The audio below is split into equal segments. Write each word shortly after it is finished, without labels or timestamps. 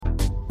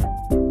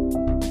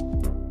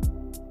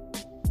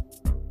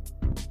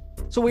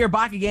So we are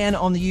back again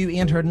on the You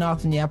Ain't Heard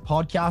Nothing Yet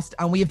podcast,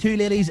 and we have two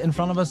ladies in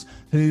front of us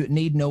who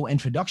need no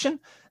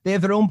introduction. They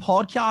have their own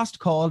podcast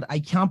called I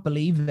Can't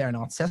Believe They're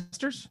Not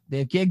Sisters.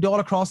 They've gigged all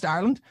across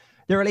Ireland.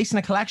 They're releasing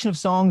a collection of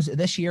songs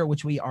this year,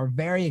 which we are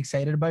very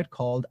excited about,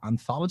 called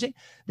Anthology.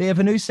 They have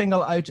a new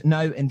single out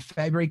now in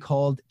February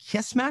called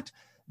Kismet.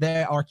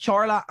 They are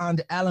Carla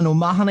and Ellen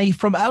O'Mahony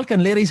from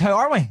Elkin. Ladies, how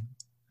are we?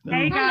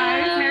 Hey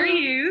guys, how are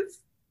you?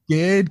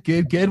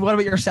 Good. What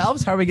about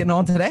yourselves? How are we getting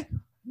on today?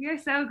 You're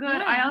so good.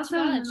 Yeah, I also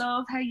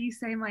love how you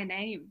say my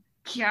name,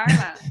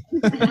 Carla.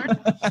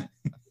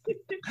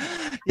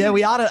 Yeah,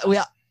 we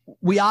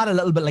add a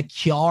little bit like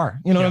Kiar,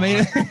 you know what I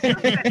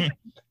mean?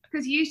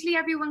 Because usually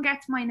everyone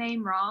gets my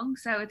name wrong,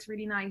 so it's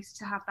really nice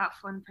to have that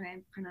fun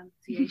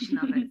pronunciation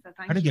of it. So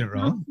thank How did you get it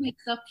wrong? It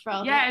makes up for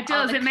all it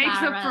does. It makes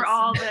up for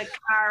all the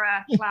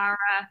Clara,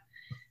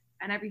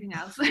 and everything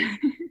else.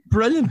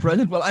 Brilliant.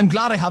 Well, I'm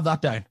glad I have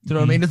that down. Do you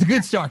know what I mean? It's a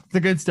good start.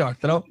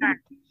 You know?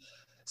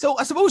 So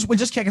I suppose we'll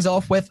just kick us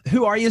off with,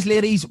 who are you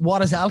ladies?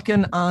 What is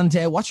Elkin? And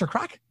what's your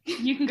crack?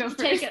 You can go first.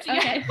 Take it.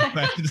 Okay.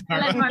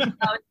 I'll let Martin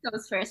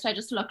goes first. I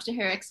just looked at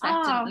her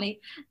expectantly.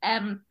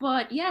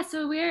 But yeah,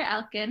 so we're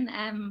Elkin.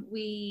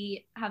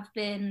 We have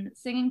been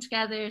singing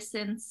together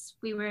since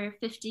we were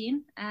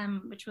 15,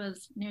 which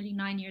was nearly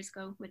 9 years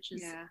ago, which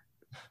is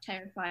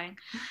terrifying.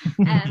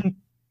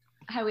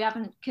 How we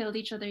haven't killed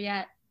each other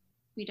yet,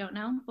 we don't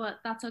know, but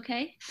that's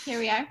okay. Here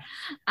we are.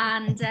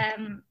 And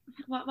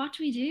what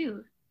do we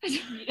do?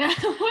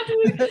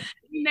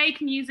 We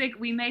make music.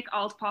 We make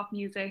alt pop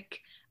music.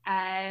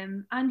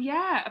 And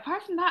yeah,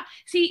 apart from that,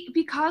 see,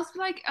 because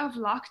of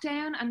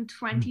lockdown and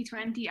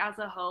 2020 as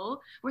a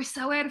whole, we're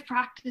so out of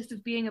practice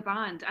of being a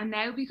band. And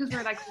now because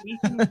we're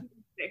releasing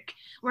music,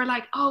 we're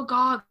like, oh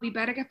God, we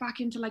better get back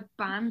into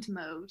band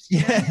mode.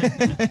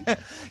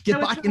 Get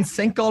back in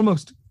sync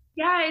almost.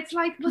 Yeah, it's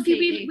like, well,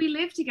 see, we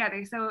live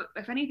together, so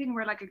if anything,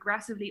 we're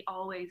aggressively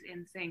always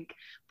in sync.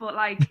 But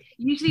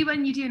usually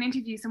when you do an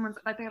interview, someone's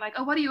they're like,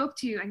 oh, what are you up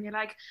to? And you're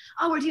like,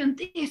 oh, we're doing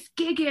this,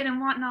 gigging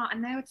and whatnot.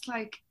 And now it's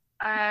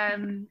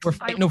we're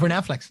fighting over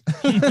Netflix.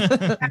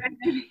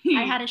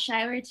 I had a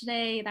shower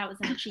today. That was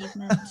an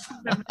achievement.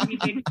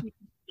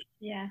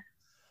 Yeah.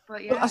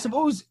 But yeah. Well, I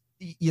suppose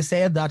you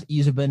said that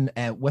you have been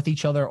with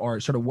each other or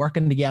sort of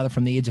working together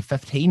from the age of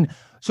 15.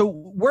 So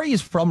where are you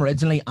from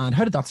originally, and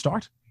how did that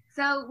start?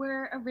 So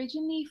we're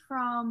originally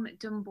from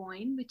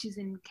Dunboyne, which is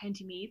in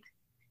County Meath,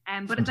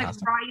 but Fantastic.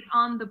 It's right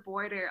on the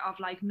border of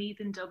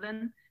Meath and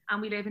Dublin,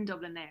 and we live in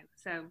Dublin now.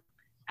 So,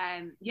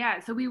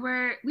 so we've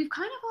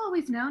kind of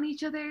always known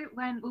each other.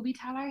 Will we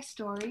tell our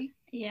story?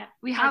 Yeah,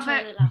 we have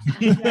it last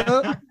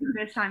time.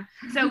 This time.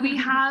 So we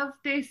have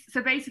this.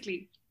 So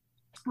basically,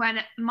 when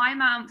my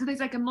mom, so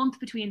there's a month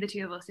between the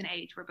two of us in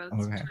age. We're both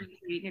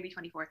 23, maybe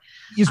 24.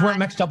 You just weren't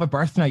mixed up at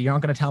birth now. You're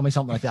not going to tell me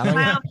something like that,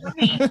 are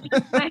you?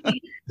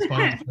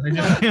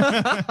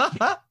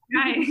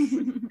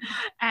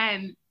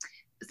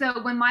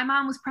 So when my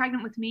mom was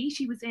pregnant with me,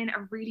 she was in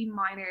a really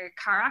minor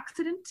car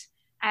accident.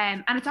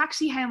 And it's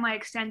actually how my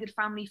extended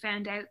family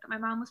found out that my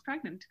mom was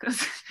pregnant,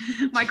 because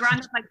my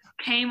granddad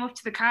came up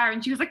to the car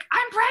and she was like,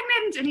 I'm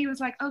pregnant, and he was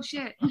like, oh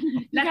shit,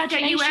 let's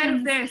get you out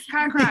of this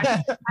car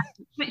crash.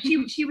 But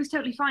she was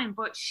totally fine,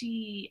 but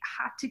she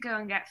had to go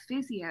and get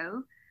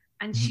physio,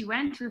 and she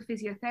went to a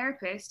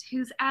physiotherapist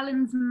who's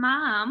Ellen's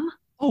mom.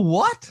 Oh,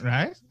 what?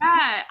 Right?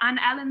 Yeah, and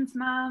Ellen's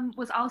mom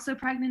was also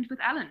pregnant with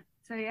Ellen.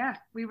 So yeah,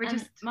 we were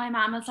my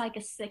mom has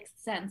a sixth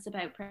sense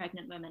about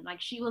pregnant women.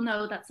 She will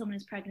know that someone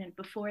is pregnant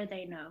before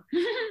they know.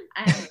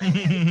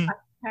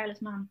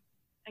 Carla's mom,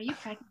 are you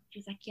pregnant?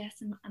 She's like,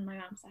 yes. And my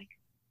mom's like,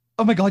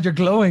 oh my God, you're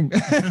glowing.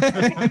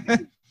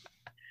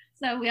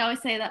 So we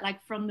always say that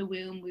from the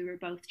womb, we were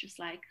both just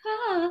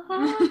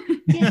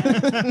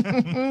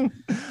yeah.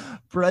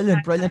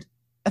 Brilliant.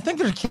 I think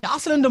there's a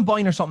castle in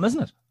Dunboyne or something,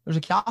 isn't it? There's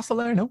a castle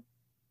there, no?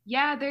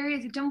 Yeah, there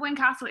is. Dunboyne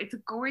Castle. It's a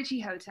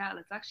gorgy hotel.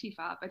 It's actually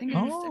fab. I think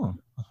it's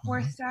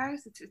 4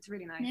 stars. It's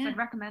really nice. Yeah. I'd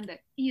recommend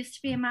it. It used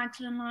to be a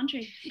Magdalene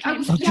Laundry. I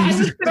was going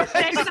to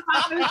say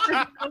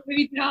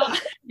that.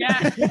 Yeah.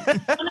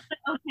 One of the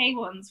okay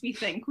ones, we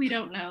think. We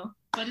don't know.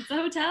 But it's a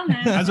hotel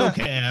now. That's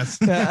okay.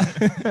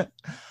 Yeah.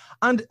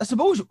 And I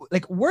suppose,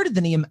 where did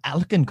the name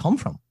Elkin come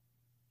from?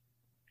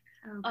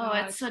 Oh,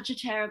 it's such a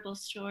terrible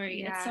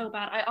story. Yeah. It's so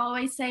bad. I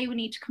always say we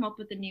need to come up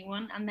with a new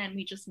one, and then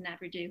we just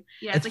never do.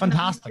 Yeah, it's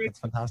fantastic. It's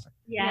fantastic.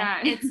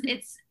 Yeah.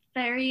 It's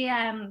very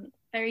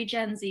very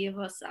Gen Z of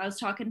us. I was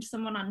talking to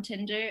someone on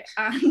Tinder,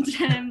 and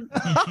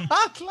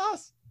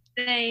class.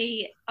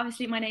 They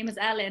obviously, my name is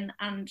Ellen,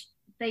 and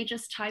they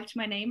just typed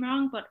my name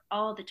wrong, but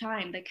all the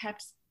time they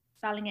kept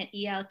spelling it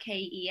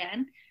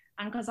Elken,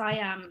 and because I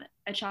am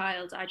a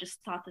child, I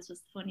just thought this was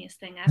the funniest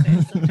thing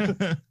ever.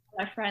 So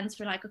our friends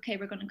were like, okay,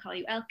 we're going to call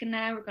you Elkin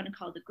now, we're going to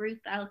call the group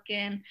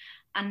Elkin,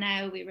 and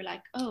now we were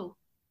like, oh,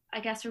 I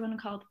guess we're going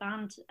to call the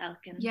band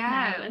Elkin.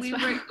 Yeah,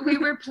 we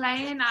were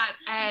playing at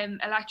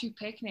Electric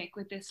Picnic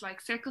with this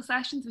circle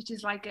sessions, which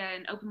is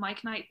an open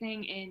mic night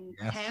thing in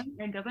town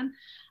in Dublin,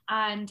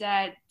 And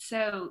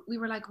so we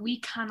were like, we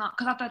cannot,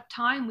 because at that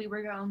time we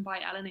were going by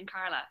Ellen and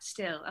Carla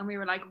still, and we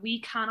were like, we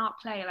cannot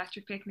play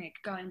Electric Picnic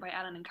going by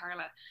Ellen and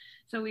Carla.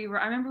 So I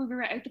remember we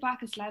were out the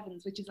back of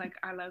Slevins, which is like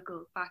our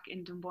local back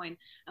in Dunboyne,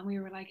 and we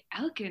were like,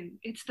 Elkin,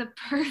 it's the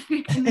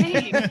perfect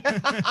name.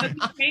 We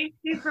changed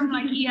it from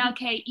like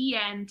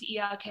ELKEN to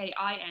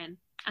ELKIN,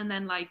 and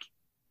then like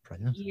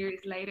Brilliant. years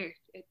later,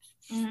 it's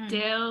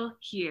still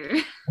here.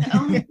 The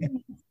only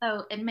thing is,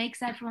 though, it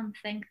makes everyone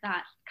think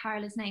that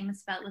Carla's name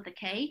is spelled with a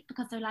K,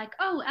 because they're like,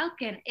 oh,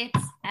 Elkin,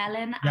 it's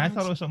Ellen. Yeah, I and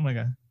thought it was something like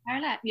that.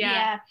 Carla.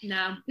 Yeah.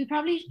 No. We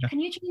probably, can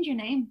you change your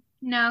name?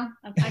 No.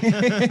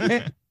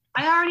 Okay.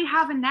 I already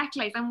have a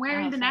necklace. I'm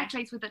wearing the Okay.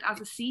 necklace with it as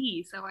a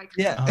C, so I can...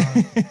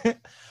 Yeah.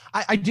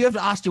 I do have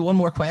to ask you one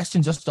more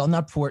question just on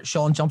that before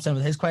Sean jumps in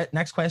with his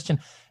next question.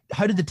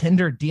 How did the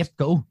Tinder date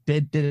go?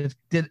 Did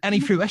any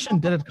fruition?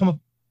 Did it come up?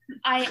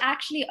 I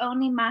actually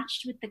only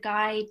matched with the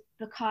guy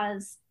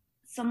because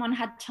someone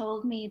had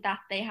told me that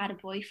they had a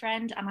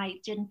boyfriend, and I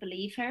didn't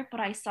believe her, but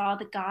I saw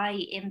the guy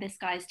in this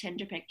guy's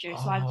Tinder picture,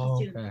 so I was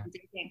just doing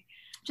dating.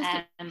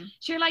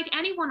 Sure, like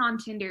anyone on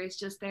Tinder is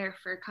just there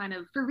for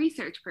for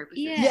research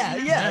purposes.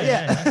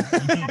 Yeah.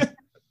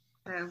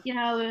 So, you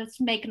know, it's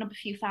making up a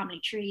few family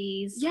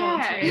trees.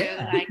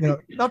 Yeah. Like,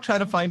 Not trying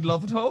to find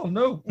love at all.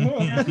 No.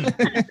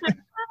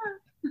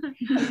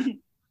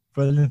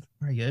 Brilliant.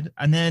 Very good.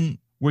 And then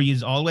were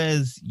you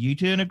always you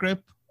two in a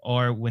group,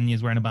 or when you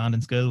were in a band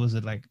in school, was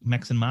it like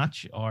mix and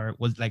match, or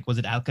was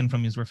it Elkin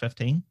from you were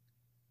 15?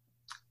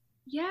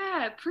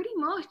 Yeah, pretty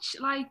much.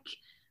 Like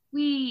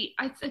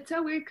it's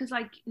so weird because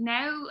like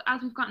now as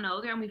we've gotten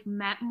older and we've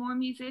met more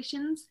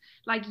musicians,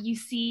 like you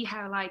see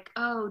how like,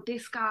 oh,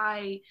 this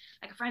guy,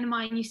 like a friend of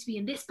mine used to be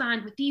in this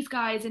band with these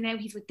guys and now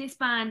he's with this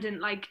band, and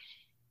like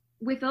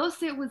with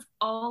us it was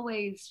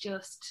always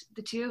just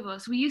the two of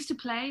us. We used to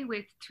play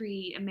with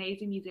three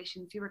amazing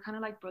musicians who were kind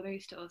of like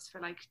brothers to us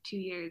for like 2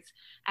 years,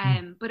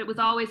 but it was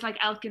always like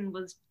Elkin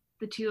was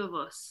the two of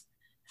us.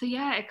 So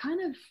yeah, it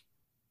kind of,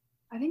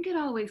 I think it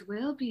always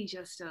will be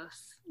just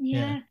us.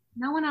 yeah.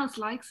 No one else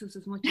likes us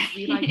as much as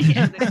we like each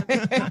other.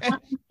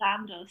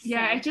 Understand us.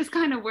 Yeah, so. it just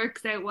kind of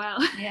works out well.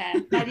 Yeah.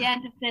 By the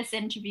end of this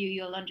interview,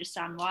 you'll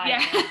understand why.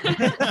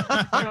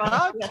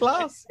 Yeah.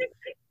 Class.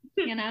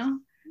 You know?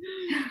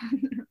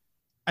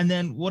 And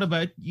then what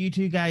about you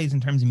two guys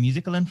in terms of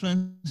musical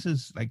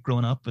influences, like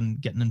growing up and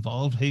getting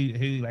involved?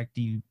 Who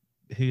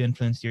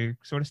influenced your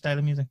sort of style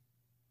of music?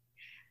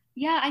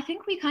 Yeah, I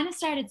think we kind of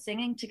started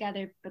singing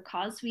together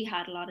because we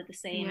had a lot of the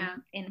same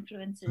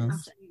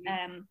influences.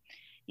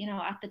 You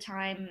know, at the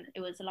time it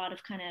was a lot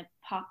of kind of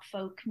pop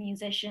folk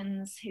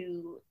musicians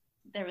who,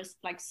 there was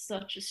like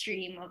such a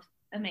stream of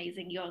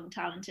amazing young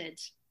talented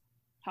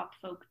pop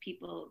folk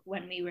people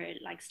when we were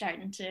like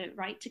starting to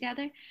write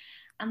together.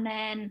 And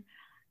then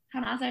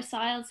kind of as our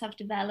styles have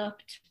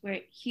developed,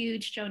 we're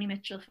huge Joni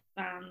Mitchell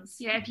fans.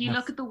 Yeah, if you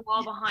look at the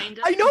wall behind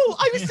us. I know,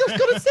 I was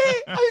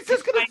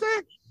just gonna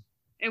say.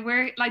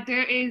 We're like,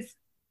 there is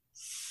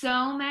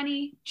so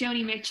many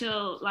Joni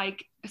Mitchell,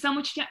 like so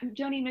much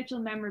Joni Mitchell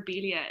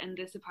memorabilia in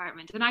this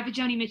apartment, and I have a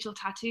Joni Mitchell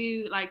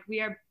tattoo. Like we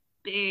are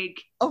big.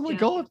 Oh my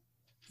God.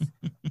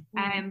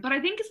 But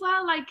I think as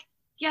well, like,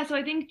 yeah, so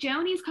I think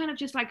Joni's kind of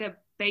just like a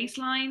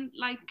baseline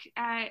like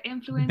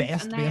influence.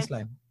 Best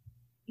baseline.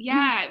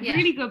 Yeah,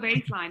 really good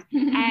baseline.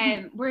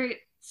 We're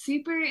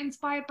super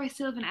inspired by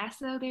Sylvan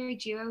Esso. They're a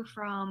duo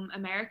from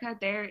America.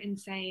 They're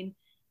insane.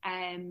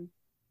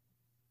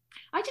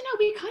 I don't know,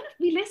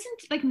 we listen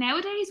to, like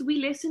nowadays we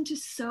listen to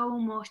so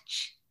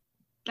much,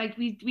 like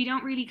we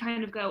don't really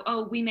kind of go,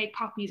 oh, we make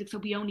pop music so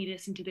we only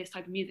listen to this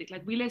type of music.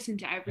 Like we listen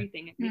to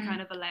everything, and we kind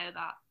of allow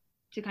that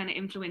to kind of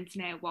influence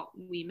now what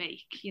we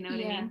make, you know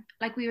what I mean?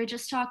 Like we were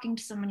just talking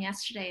to someone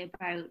yesterday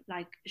about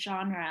like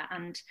genre,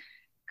 and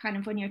kind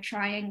of when you're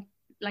trying,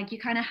 like you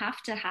kind of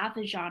have to have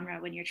a genre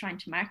when you're trying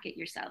to market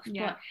yourself.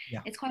 But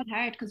it's quite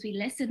hard because we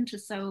listen to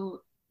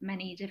so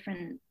many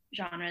different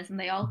genres and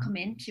they all come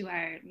into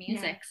our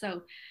music,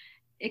 so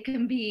it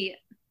can be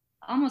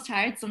almost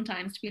hard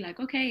sometimes to be like,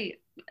 okay,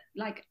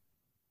 like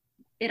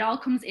it all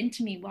comes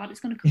into me, what is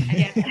going to come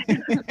out?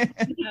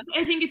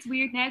 I think it's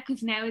weird now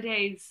because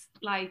nowadays,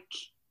 like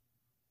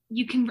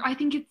you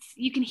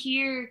can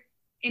hear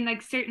in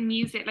like certain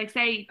music, like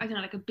say, I don't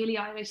know, like a Billie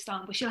Eilish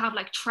song, but she'll have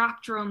like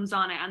trap drums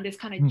on it and this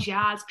kind of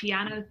jazz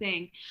piano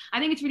thing. I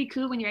think it's really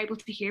cool when you're able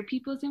to hear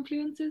people's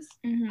influences.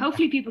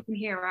 Hopefully people can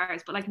hear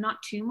ours, but like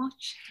not too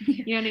much.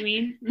 You know what I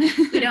mean?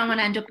 We don't want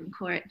to end up in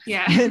court.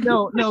 Yeah.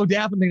 No,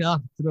 definitely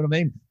not. You know what I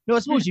mean? No, I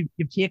suppose you've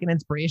taken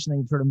inspiration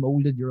and you've sort of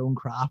molded your own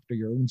craft or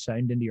your own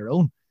sound into your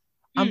own.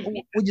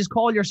 Would you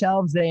call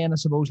yourselves then, I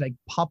suppose, like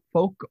pop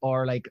folk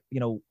or like, you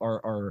know,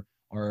 or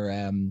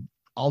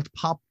alt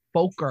pop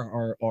folk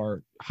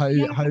or how?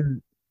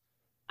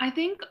 I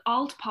think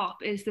alt pop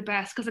is the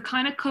best because it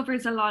kind of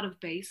covers a lot of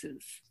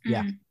bases.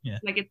 Yeah.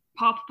 Like it's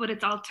pop, but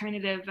it's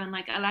alternative and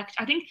like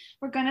I think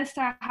we're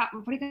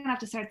probably gonna have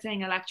to start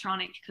saying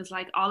electronic because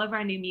like all of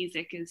our new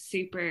music is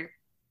super.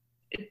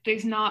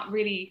 There's not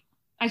really,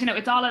 I don't know,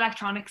 it's all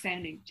electronic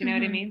sounding. Do you know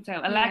what I mean?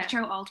 So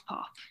electro alt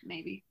pop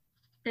maybe.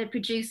 The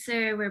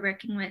producer we're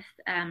working with,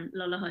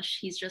 Lola Hush,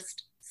 he's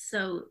just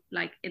so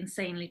like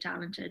insanely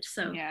talented.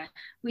 So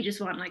we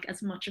just want like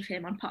as much of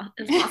him as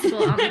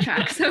possible on the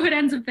track. So it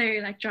ends up very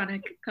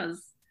electronic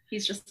because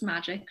he's just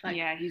magic. Like,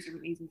 yeah, he's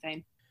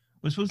insane.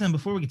 Well, I suppose then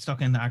before we get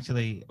stuck into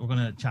actually, we're going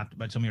to chat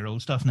about some of your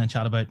old stuff and then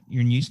chat about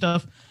your new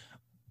stuff.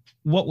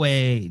 What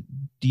way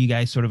do you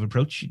guys sort of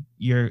approach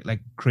your like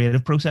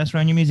creative process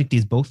around your music? Do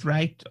you both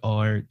write,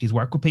 or do you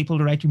work with people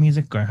to write your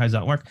music, or how's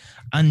that work?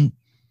 And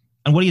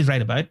what do you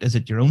write about? Is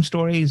it your own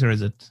stories, or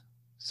is it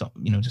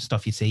just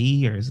stuff you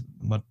see, or is it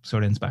what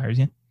sort of inspires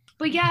you?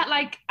 But yeah,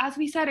 like as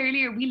we said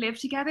earlier, we live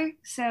together,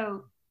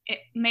 so it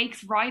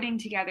makes writing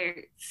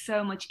together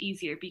so much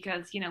easier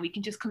because we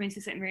can just come into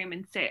the sitting room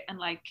and sit and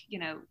like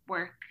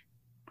work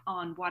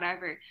on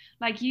whatever.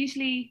 Like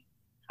usually,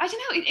 I don't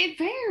know, it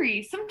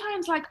varies.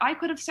 Sometimes like I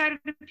could have started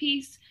a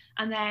piece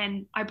and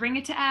then I bring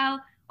it to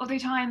Elle. Other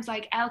times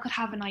like Elle could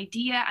have an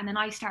idea and then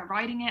I start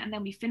writing it and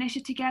then we finish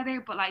it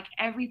together. But like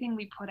everything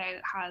we put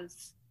out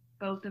has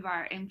both of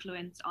our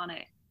influence on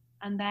it.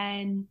 And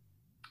then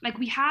like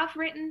we have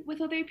written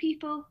with other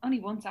people only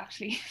once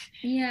actually.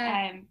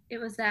 Yeah. It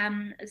was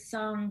a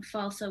song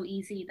Fall So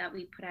Easy that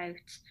we put out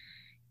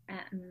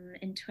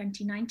in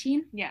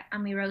 2019. Yeah.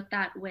 And we wrote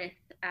that with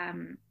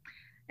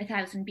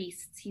 1,000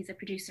 Beasts. He's a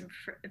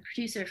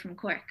producer from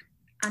Cork,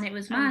 and it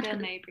was mad.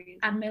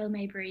 And Bill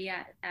Mabry,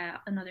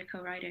 another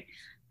co-writer.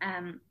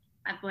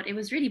 But it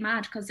was really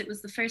mad because it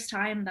was the first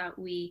time that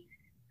we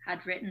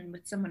had written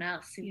with someone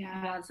else who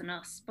wasn't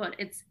us. But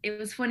it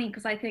was funny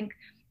because I think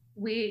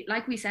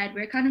like we said,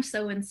 we're kind of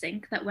so in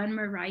sync that when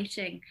we're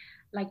writing,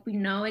 like we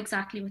know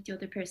exactly what the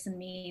other person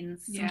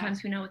means.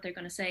 Sometimes we know what they're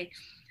going to say.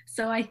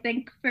 So I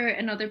think for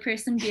another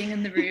person being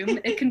in the room,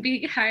 it can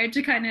be hard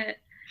to kind of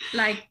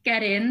like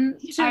get in.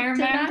 I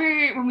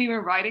remember when we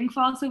were writing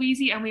Fall So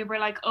Easy and we were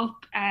like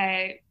up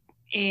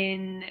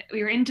we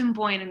were in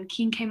Dunboyne and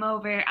Keen came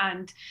over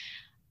and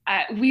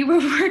we were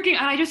working,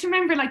 and I just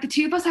remember like the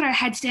two of us had our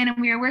heads down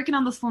and we were working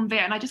on this one bit,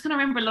 and I just kind of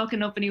remember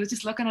looking up and he was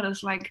just looking at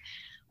us like,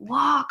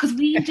 wow, because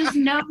we just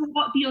know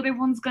what the other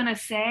one's gonna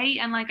say.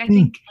 And like I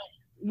think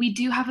we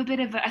do have a bit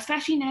of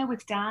especially now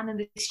with Dan in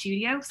the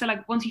studio, so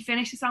like once we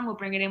finish the song we'll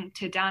bring it in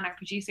to Dan, our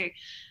producer.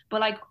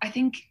 But like I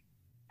think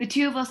the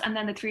two of us and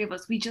then the three of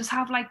us, we just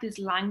have like this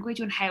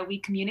language on how we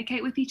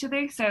communicate with each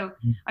other. So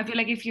I feel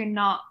like if you're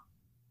not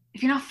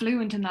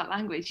fluent in that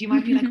language, you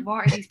might be like,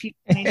 what are these people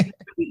saying?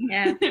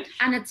 Yeah.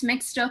 And it's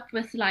mixed up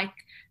with like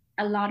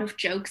a lot of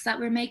jokes that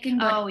we're making,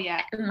 but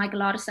and like a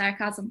lot of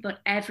sarcasm, but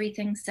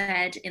everything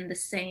said in the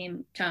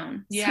same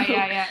tone. You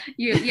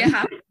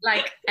have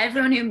like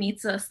everyone who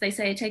meets us, they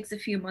say it takes a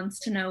few months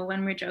to know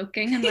when we're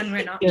joking and when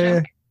we're not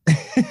joking.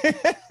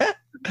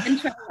 And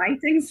try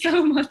writing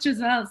so much as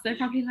well, so they're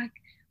probably like,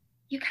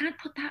 you can't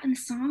put that in a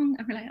song.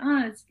 And we're like,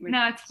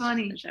 it's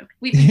funny.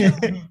 We've been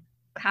joking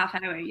half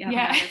hour.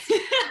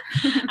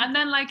 And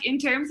then like in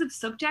terms of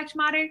subject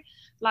matter,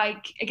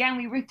 like again,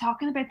 we were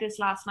talking about this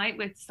last night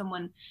with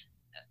someone.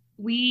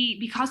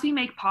 Because we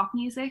make pop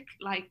music,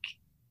 like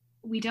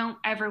we don't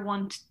ever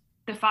want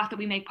the fact that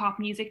we make pop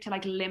music to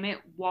like limit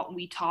what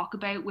we talk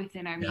about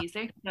within our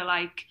music. So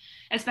like,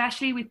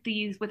 especially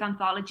with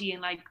Anthology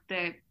and like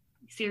the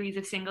series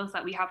of singles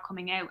that we have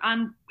coming out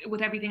and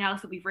with everything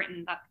else that we've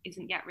written that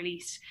isn't yet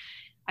released,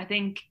 I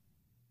think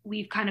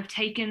we've kind of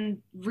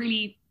taken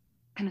really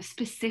kind of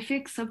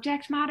specific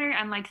subject matter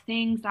and like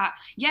things that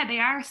they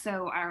are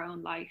so our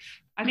own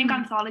life. I think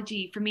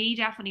Anthology for me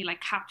definitely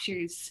like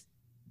captures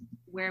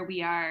where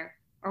we are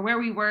or where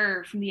we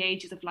were from the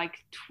ages of like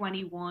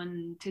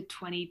 21 to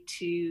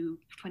 22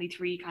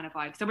 23 kind of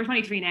vibe. So we're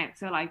 23 now,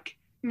 so like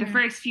the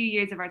first few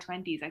years of our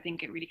 20s, I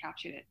think it really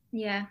captured it.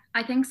 Yeah,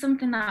 I think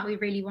something that we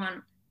really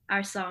want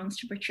our songs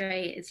to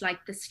portray is like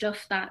the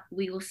stuff that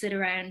we will sit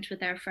around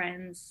with our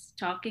friends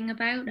talking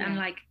about and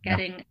like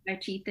getting our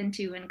teeth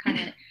into and kind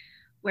of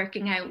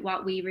working out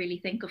what we really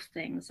think of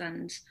things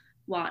and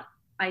what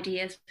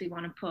ideas we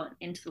want to put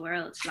into the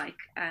world. Like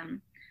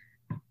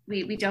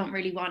we don't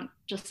really want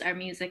just our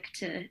music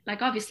to,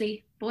 like,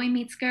 obviously Boy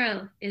Meets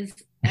Girl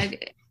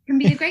can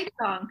be a great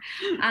song,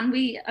 and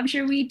I'm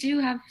sure we do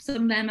have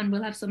some of them and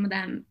we'll have some of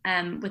them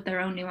with their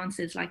own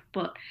nuances, like,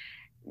 but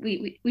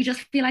we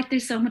just feel like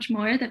there's so much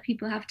more that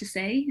people have to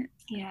say.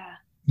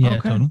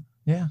 Totally.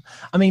 Yeah,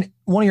 I mean,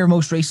 one of your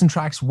most recent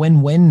tracks,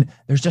 Win Win,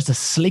 there's just a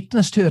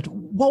sleekness to it.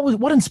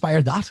 What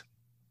inspired that?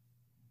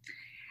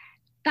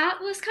 That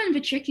was kind of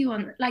a tricky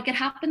one. Like, it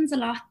happens a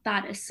lot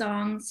that a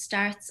song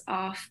starts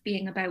off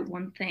being about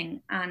one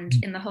thing, and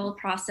in the whole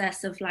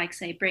process of, like,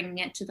 say, bringing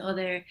it to the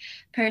other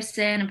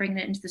person and bringing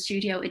it into the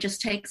studio, it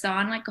just takes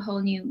on like a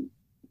whole new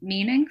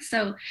meaning.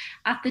 So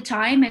at the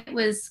time it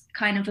was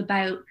kind of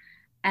about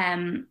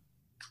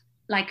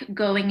like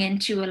going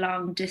into a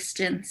long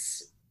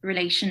distance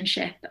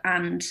relationship,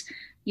 and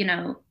you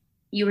know,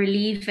 you were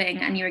leaving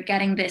and you were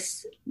getting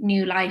this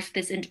new life,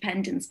 this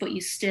independence, but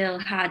you still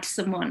had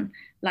someone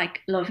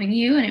like loving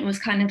you, and it was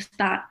kind of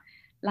that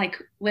like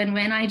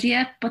win-win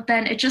idea, but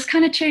then it just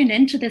kind of turned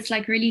into this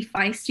like really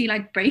feisty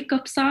like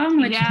breakup song,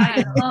 which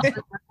I love as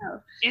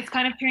well. It's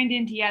kind of turned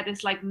into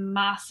this like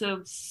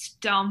massive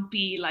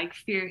stompy like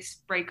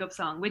fierce breakup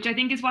song, which I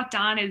think is what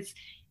Dan is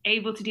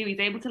able to do. He's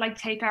able to like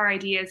take our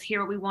ideas,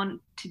 hear what we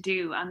want to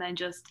do, and then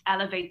just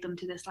elevate them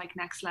to this like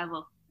next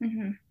level.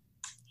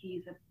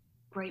 He's a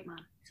great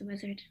man. He's a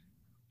wizard.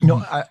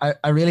 No,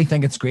 I really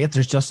think it's great.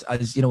 There's just,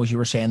 as you know, as you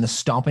were saying, the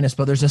stompiness,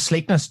 but there's a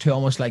sleekness to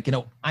almost like, you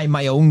know, I'm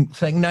my own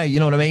thing now,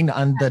 you know what I mean?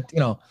 And that, you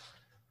know,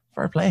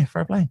 fair play.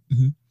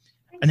 And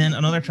then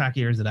another track of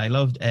yours that I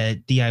loved,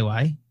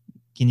 DIY.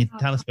 Can you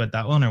tell us about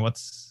that one, or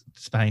what's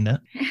behind it?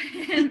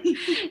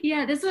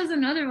 Yeah, this was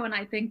another one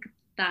I think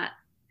that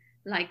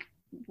like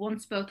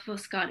once both of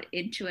us got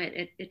into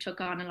it, it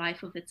took on a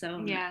life of its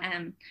own.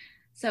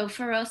 So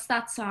for us,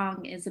 that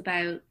song is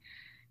about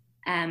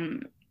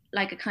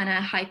like a kind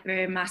of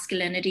hyper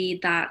masculinity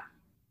that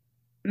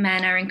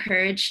men are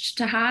encouraged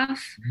to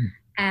have,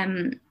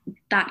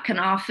 that can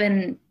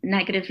often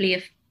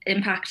negatively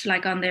impact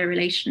like on their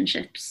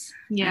relationships.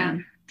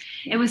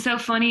 It was so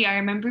funny. I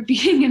remember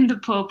being in the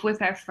pub with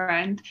our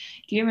friend.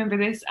 Do you remember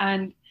this?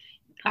 And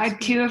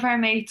two of our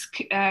mates,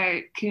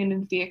 Kuhn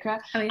and Fiacra,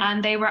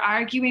 and they were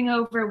arguing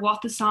over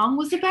what the song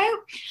was about.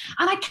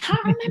 And I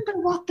can't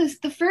remember what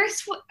the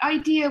first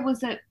idea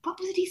was. What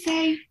did he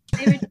say?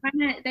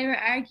 They were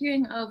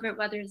arguing over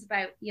whether it's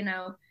about, you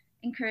know,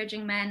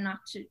 encouraging men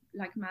not to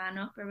like man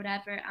up or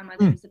whatever, and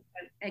whether it's about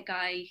a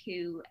guy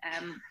who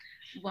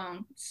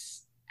won't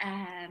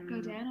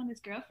go down on his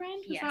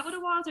girlfriend. Was that what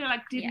it was? Or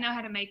like didn't know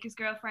how to make his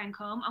girlfriend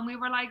come? And we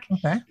were like,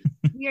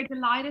 we are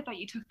delighted that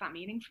you took that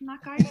meaning from that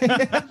guy.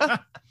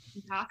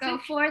 Go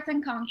forth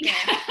and conquer.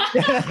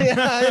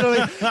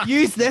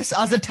 Use this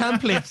as a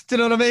template. Do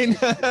you know what I mean?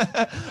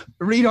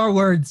 Read our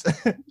words.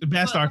 The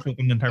best artwork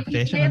and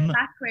interpretation. If you play it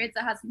backwards,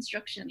 it has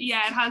instructions.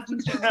 Yeah, it has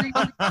instructions.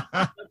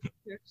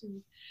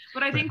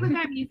 But I think with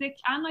our music,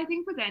 and I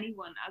think with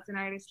anyone as an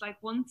artist, like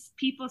once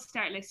people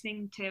start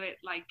listening to it,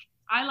 like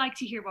I like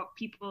to hear what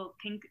people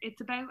think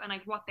it's about and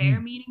like what their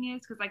meaning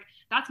is, because like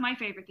that's my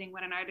favorite thing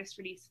when an artist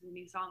releases a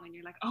new song and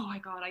you're like, oh my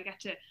god, I get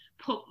to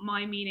put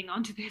my meaning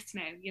onto this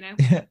now, you know.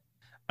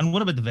 And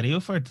what about the video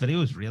for it? The video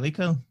was really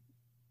cool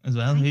as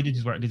well. Who did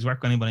you work? Did you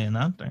work with anybody in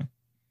that? Or?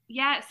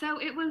 Yeah, so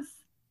it was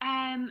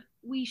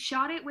we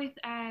shot it with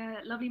a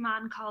lovely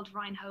man called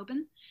Ryan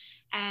Hoban,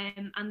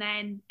 and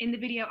then in the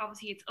video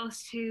obviously it's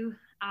us two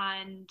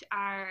and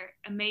our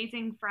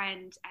amazing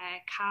friend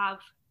Cav,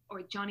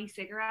 or Johnny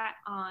Cigarette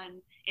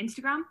on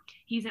Instagram.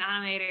 He's an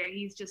animator.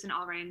 He's just an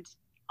all-round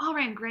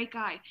great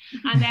guy.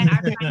 And then our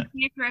friend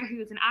Fiacra,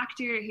 who is an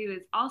actor, who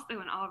is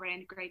also an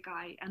all-round great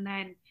guy. And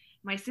then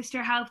my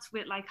sister helped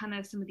with like kind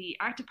of some of the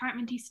art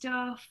department-y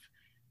stuff.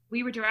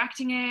 We were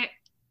directing it.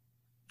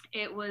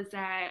 It was,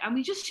 and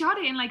we just shot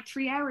it in like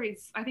 3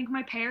 hours. I think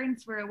my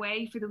parents were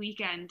away for the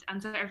weekend,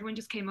 and so everyone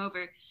just came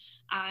over.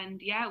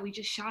 And yeah, we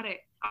just shot it.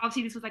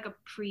 Obviously, this was like a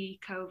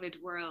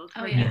pre-COVID world.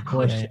 Oh yeah, of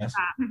course.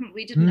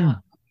 We didn't know.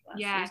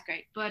 Yeah, it was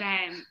great. But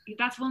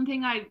that's one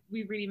thing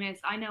we really miss.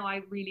 I know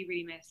I really,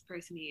 really miss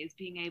personally is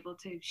being able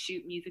to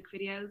shoot music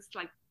videos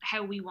like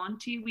how we want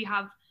to. We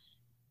have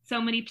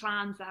so many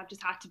plans that have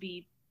just had to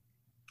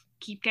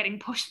keep getting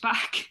pushed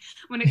back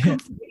when it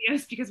comes to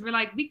videos, because we're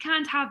like, we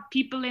can't have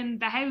people in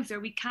the house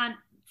or we can't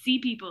see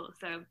people.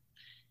 So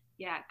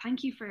yeah,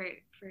 thank you for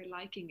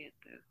liking it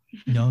though.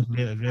 No,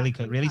 really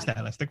cool, really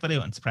stylistic video.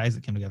 I'm surprised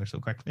it came together so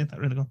quickly. That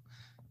really cool.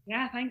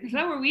 Yeah, thanks.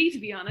 So were we, to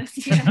be honest.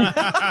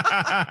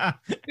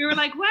 We were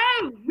like,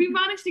 wow, we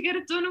managed to get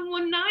it done in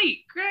one night.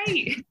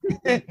 Great.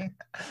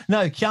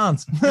 No,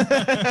 can't.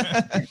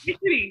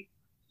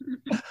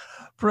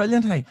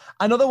 Brilliant. Hey,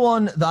 another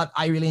one that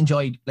I really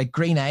enjoyed, like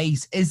Green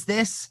Eyes, is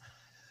this,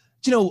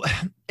 do you know,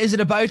 is it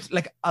about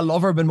like a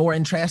lover but more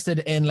interested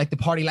in like the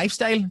party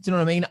lifestyle? Do you know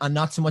what I mean? And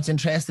not so much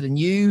interested in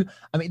you.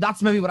 I mean,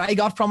 that's maybe what I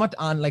got from it,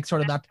 and like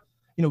sort of that,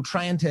 you know,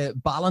 trying to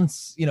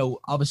balance, you know,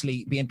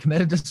 obviously being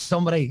committed to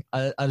somebody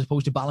as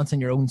opposed to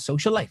balancing your own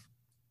social life.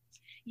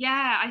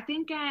 Yeah, I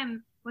think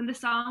when the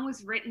song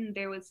was written,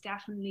 there was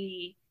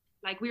definitely,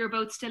 like, we were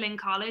both still in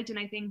college, and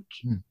I think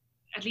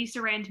at least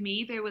around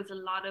me, there was a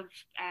lot of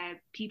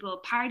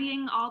people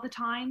partying all the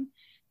time,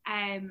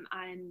 and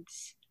I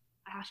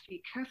have to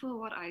be careful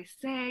what I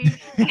say.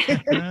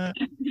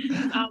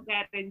 I'll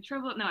get in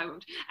trouble. No, I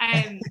won't.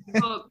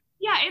 But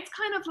yeah, it's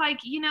kind of like,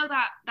 you know,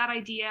 that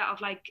idea of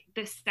like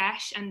the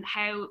sesh and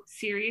how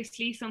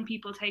seriously some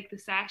people take the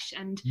sesh,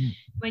 and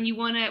when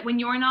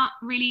you're not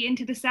really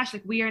into the sesh,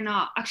 like we are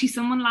not. Actually,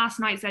 someone last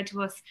night said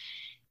to us,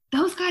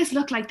 those guys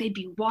look like they'd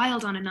be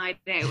wild on a night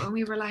out, and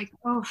we were like,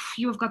 oh,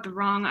 you have got the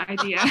wrong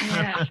idea.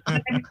 Yeah.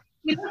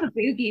 We love a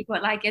boogie,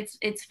 but like it's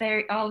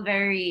all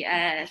very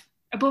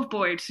above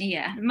board.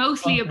 Yeah,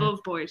 mostly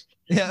above board.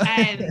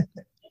 Yeah.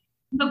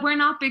 But we're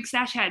not big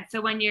sesh heads,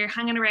 so when you're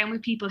hanging around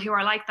with people who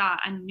are like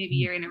that, and maybe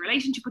you're in a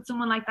relationship with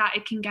someone like that,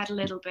 it can get a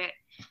little bit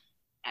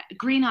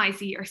green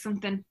eyesy or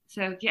something.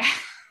 So yeah.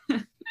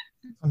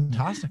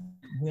 Fantastic.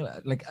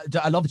 Like,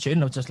 I love the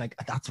tune. I was just like,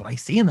 that's what I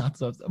see in that.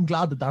 So I'm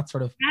glad that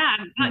sort of.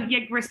 Yeah,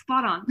 we're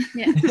spot on.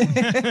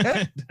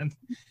 Yeah.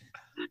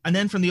 And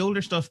then from the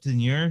older stuff to the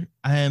newer,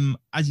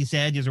 as you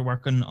said, you are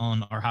working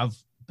on, or have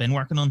been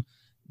working on,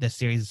 this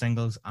series of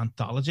singles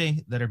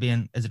anthology that are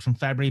being, is it from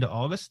February to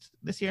August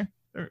this year?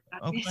 Yeah.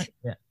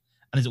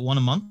 And is it one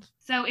a month?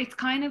 So it's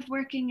kind of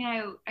working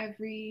out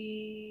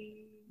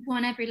every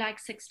like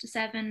 6 to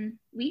 7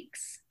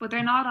 weeks. But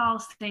they're not all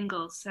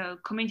singles. So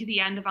coming to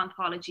the end of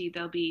anthology,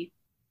 there'll be,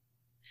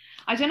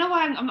 I don't know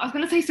why I was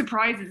going to say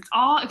surprises. It's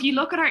all, if you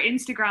look at our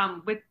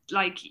Instagram with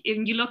like,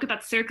 if you look at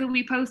that circle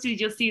we posted,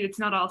 you'll see it's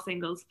not all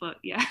singles, but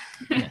yeah.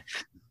 Can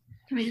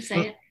we just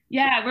say it?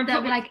 Yeah,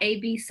 there'll be like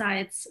A/B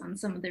sides on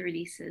some of the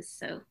releases.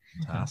 So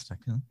fantastic.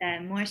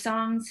 More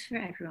songs for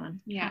everyone.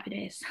 Yeah. Happy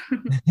days.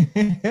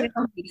 We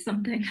all need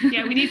something.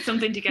 Yeah, we need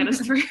something to get us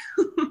through.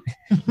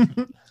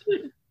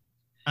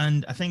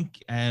 And I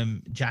think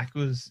Jack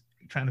was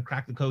trying to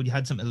crack the code. You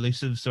had some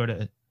elusive sort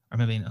of, or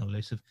maybe not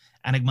elusive,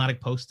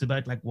 enigmatic posts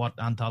about like what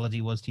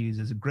anthology was to use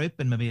as a group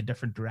and maybe a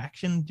different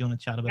direction. Do you want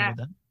to chat about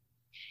that?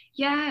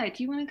 Yeah,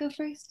 do you want to go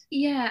first?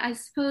 Yeah, I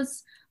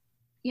suppose,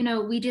 you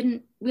know, we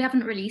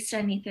haven't released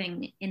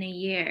anything in a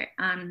year,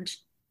 and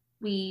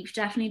we've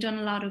definitely done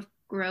a lot of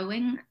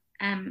growing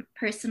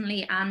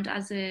personally and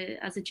as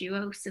a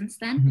duo since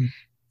then. Mm-hmm.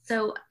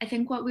 So I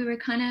think what we were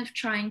kind of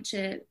trying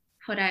to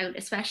put out,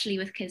 especially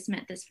with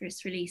Kismet, this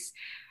first release,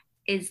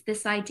 is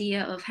this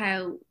idea of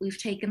how we've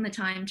taken the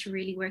time to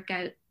really work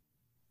out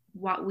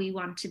what we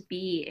want to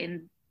be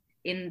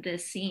in the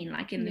scene,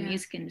 like in the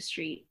music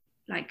industry.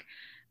 Like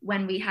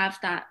when we've had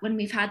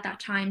that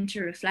time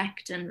to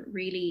reflect and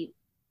really,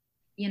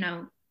 you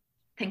know,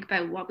 think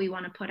about what we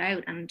want to put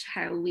out and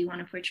how we want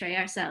to portray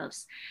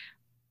ourselves,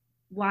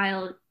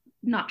 while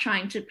not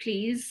trying to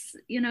please,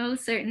 you know,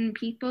 certain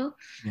people.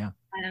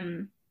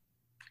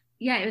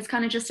 It was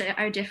kind of just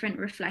our different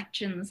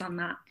reflections on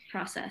that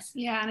process.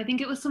 Yeah, and I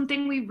think it was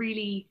something we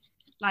really,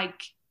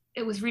 like,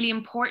 it was really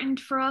important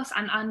for us,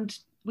 and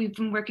we've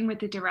been working with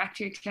the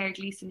director, Claire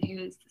Gleason, who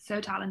is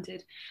so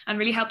talented and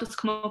really helped us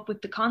come up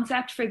with the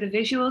concept for the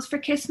visuals for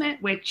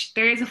Kismet, which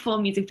there is a full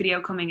music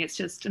video coming. It's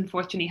just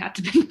unfortunately had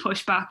to be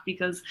pushed back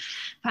because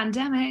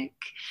pandemic.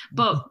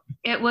 But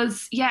it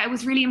was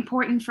really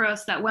important for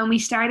us that when we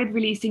started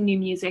releasing new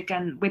music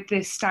and with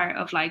this start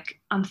of like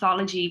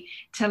anthology,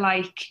 to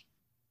like,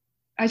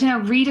 I don't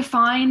know,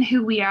 redefine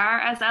who we are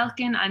as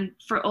Elkin, and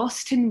for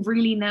us to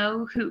really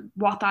know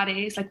what that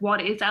is, like what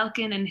is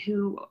Elkin and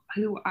who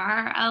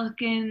are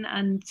Elkin,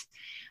 and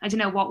I don't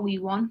know what we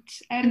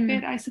want out of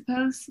it, I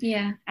suppose.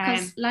 Yeah,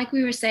 because like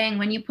we were saying,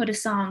 when you put a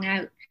song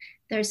out,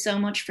 there's so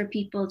much for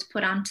people to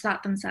put onto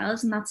that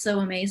themselves, and that's so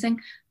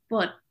amazing.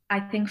 But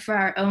I think for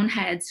our own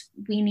heads,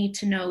 we need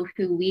to know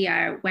who we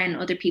are when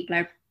other people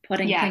are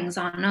putting things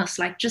on us,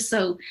 like just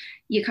so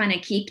you kind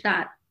of keep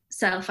that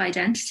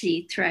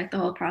self-identity throughout the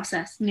whole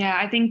process. Yeah,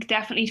 I think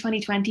definitely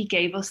 2020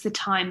 gave us the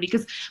time,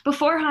 because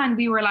beforehand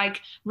we were like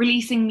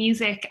releasing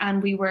music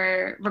and we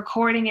were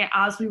recording it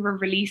as we were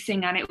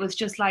releasing, and it was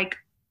just like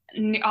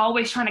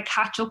always trying to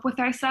catch up with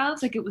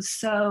ourselves. Like it was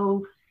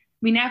so,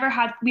 we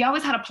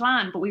always had a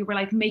plan, but we were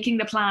like making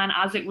the plan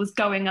as it was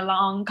going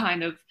along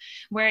kind of,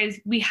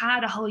 whereas we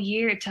had a whole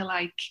year to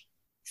like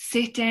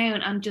sit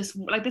down and just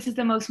like, this is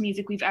the most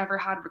music we've ever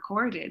had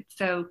recorded.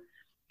 So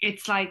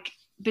it's like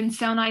been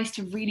so nice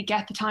to really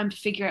get the time to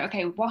figure out,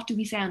 okay, what do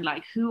we sound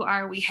like? Who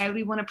are we? How do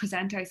we want to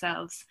present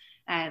ourselves?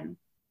 And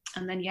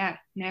then,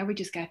 now we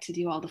just get to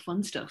do all the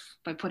fun stuff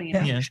by putting it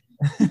out.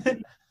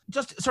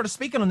 Just sort of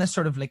speaking on this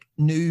sort of like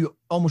new,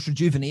 almost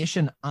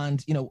rejuvenation,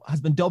 and, you know, has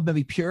been dubbed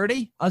maybe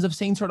purity, as I've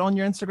seen sort of on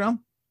your Instagram.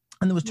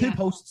 And there was 2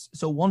 posts,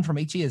 so one from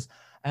each is.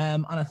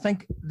 And I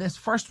think this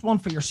first one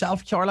for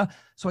yourself, Carla.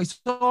 So I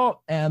saw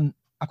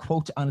a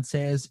quote and it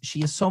says,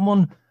 "She is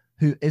someone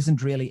who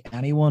isn't really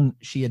anyone.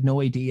 She had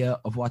no idea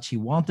of what she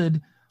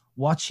wanted,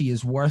 what she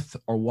is worth,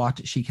 or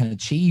what she can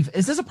achieve."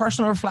 Is this a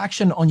personal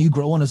reflection on you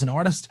growing as an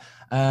artist,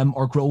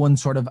 or growing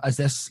sort of as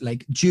this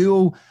like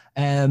duo,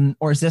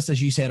 or is this, as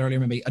you said earlier,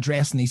 maybe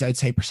addressing these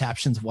outside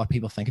perceptions of what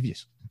people think of you?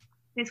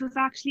 This was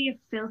actually a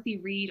filthy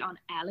read on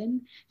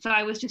Ellen, so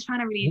I was just trying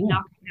to really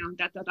knock it down.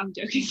 That I'm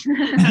joking.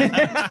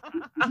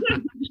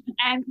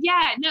 And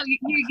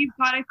you've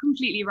got it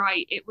completely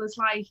right. It was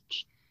like,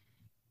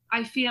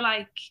 I feel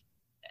like,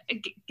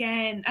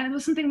 again, and it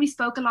was something we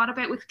spoke a lot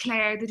about with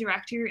Claire, the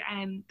director,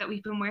 that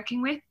we've been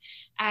working with.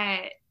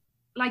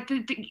 Like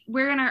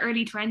we're in our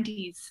early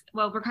 20s.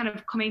 Well, we're kind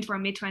of coming to our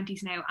mid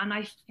 20s now,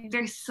 and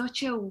there's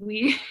such a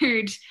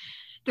weird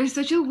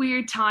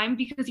time,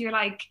 because you're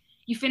like,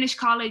 you finish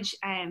college,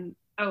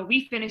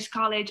 we finished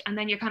college, and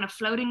then you're kind of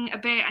floating a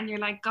bit, and you're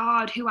like,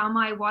 God, who am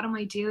I? What am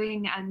I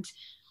doing? And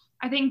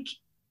I think,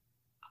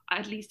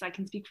 at least I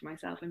can speak for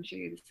myself, I'm sure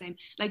you're the same.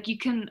 Like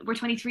we're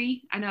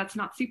 23. I know it's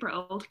not super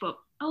old, but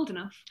old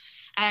enough.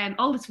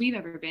 Oldest we've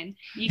ever been.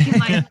 You can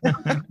like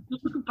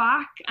look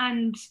back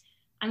and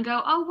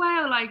go, oh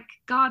wow, like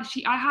God,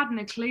 I hadn't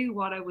a clue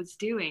what I was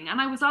doing. And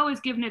I was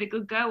always giving it a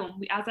good go.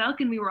 And as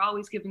Elkin, we were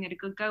always giving it a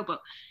good go. But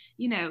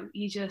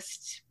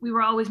we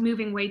were always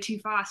moving way too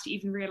fast to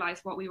even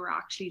realize what we were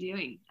actually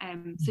doing.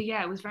 So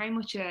yeah, it was very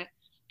much a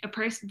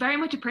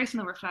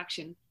personal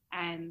reflection.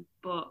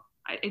 But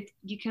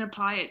you can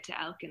apply it to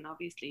Elkin,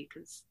 obviously,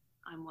 because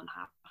I'm one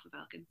half of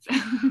Elkin. So.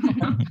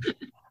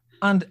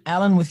 And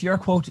Ellen, with your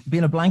quote,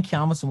 being a blank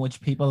canvas in which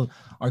people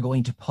are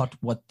going to put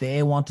what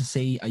they want to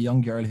see, a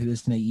young girl who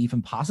is naive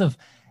and passive,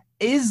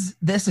 is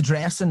this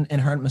addressing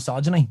inherent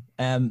misogyny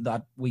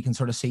that we can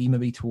sort of see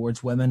maybe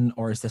towards women,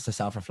 or is this a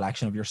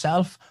self-reflection of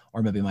yourself,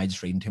 or maybe am I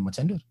just reading too much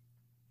into it?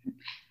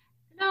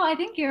 No, I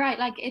think you're right.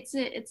 Like it's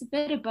a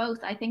bit of both.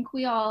 I think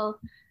we all,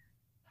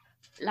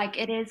 like,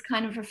 it is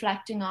kind of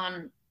reflecting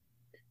on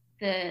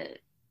the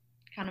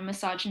kind of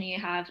misogyny you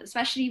have,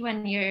 especially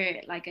when you're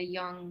like a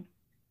young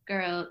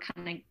girl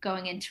kind of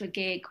going into a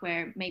gig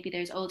where maybe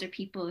there's older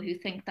people who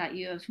think that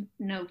you have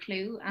no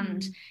clue,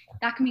 and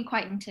that can be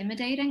quite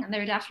intimidating. And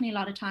there are definitely a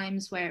lot of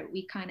times where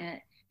we kind of,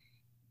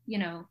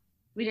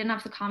 we didn't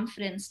have the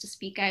confidence to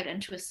speak out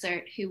and to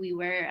assert who we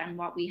were and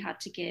what we had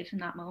to give in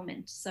that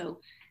moment.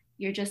 So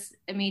you're just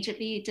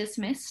immediately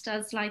dismissed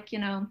as like,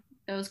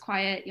 those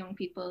quiet young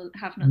people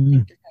have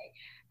nothing to say.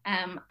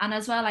 And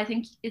as well, I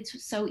think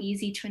it's so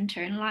easy to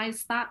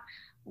internalize that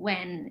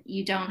when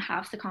you don't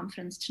have the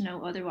confidence to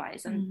know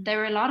otherwise. And there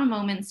were a lot of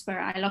moments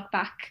where I look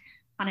back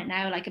on it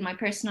now, like in my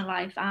personal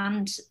life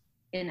and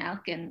in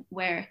Elkin,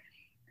 where,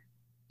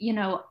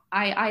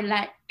 I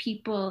let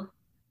people,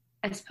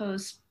 I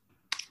suppose,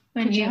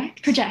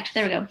 project,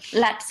 there we go,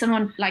 let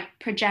someone like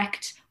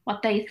project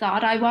what they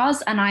thought I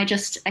was, and I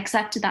just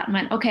accepted that and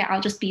went, okay,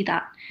 I'll just be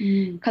that,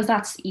 because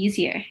that's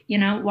easier,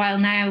 while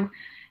now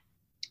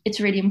it's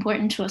really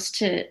important to us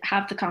to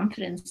have the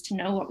confidence to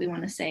know what we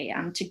want to say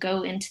and to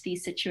go into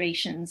these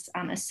situations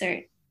and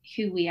assert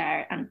who we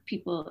are, and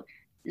people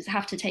just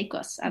have to take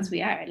us as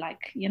we are,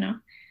 like, yeah.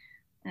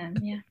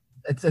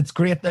 It's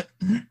great that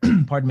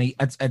pardon me,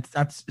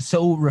 that's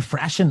so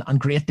refreshing and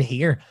great to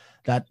hear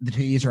that the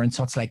two of you are in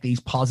such like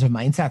these positive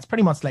mindsets,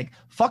 pretty much like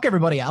fuck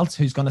everybody else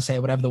who's going to say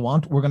whatever they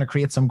want. We're going to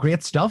create some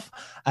great stuff,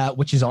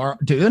 which is our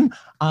doing,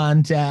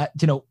 and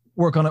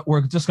we're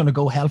just going to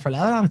go hell for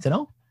leather on it,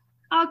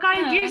 Oh,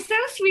 guys, you're so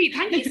sweet.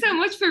 Thank you so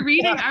much for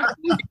reading our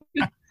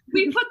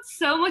we put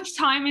so much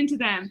time into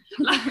them.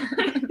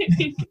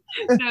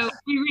 So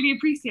we really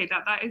appreciate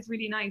that. That is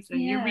really nice.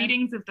 And your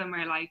readings of them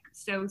are like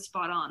so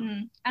spot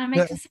on. And it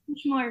makes it so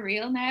much more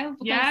real now.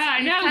 Yeah,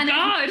 I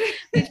know,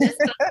 we've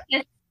discussed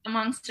this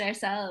amongst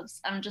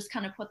ourselves and just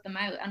kind of put them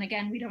out. And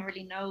again, we don't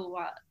really know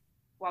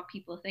what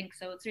people think.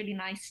 So it's really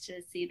nice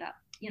to see that,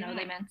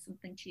 they meant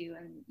something to you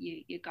and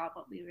you got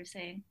what we were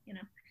saying,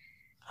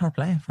 Fair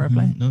play.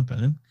 No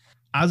problem.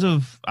 As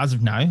of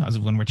now, as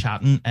of when we're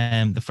chatting,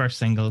 the first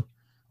single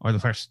or the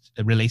first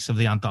release of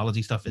the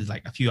anthology stuff is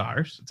like a few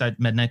hours. It's at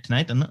midnight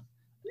tonight, isn't it?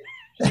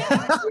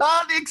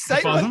 Oh, the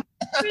excitement!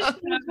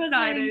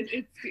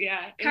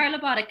 Carla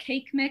bought a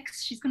cake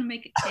mix. She's gonna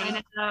make a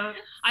cake.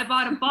 I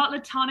bought a bottle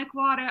of tonic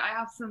water. I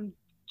have some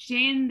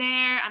gin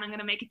there, and I'm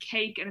gonna make a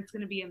cake, and it's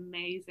gonna be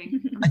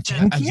amazing. A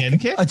gin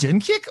cake? A gin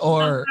cake,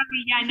 or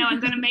I'm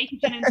gonna make a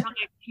gin and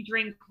tonic to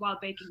drink while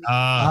baking.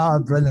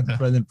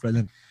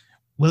 Brilliant.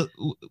 Well,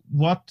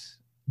 what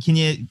can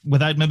you,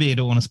 without, maybe you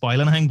don't want to spoil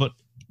anything, but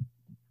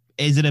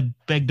is it a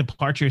big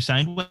departure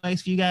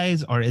sound-wise for you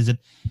guys, or is it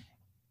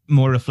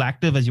more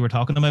reflective, as you were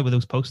talking about with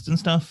those posts and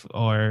stuff,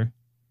 or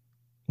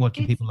what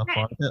can people look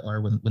forward to, or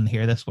when they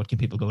hear this, what can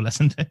people go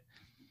listen to?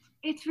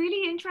 It's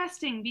really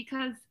interesting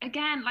because,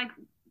 again, like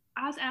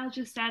as Elle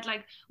just said,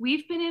 like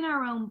we've been in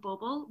our own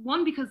bubble.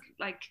 One, because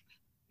like,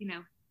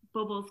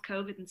 bubbles,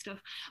 COVID and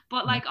stuff,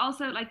 but like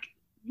also like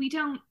we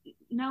don't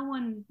know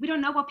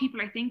what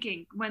people are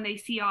thinking when they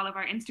see all of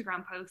our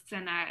Instagram posts,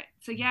 and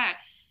so yeah,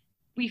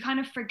 we kind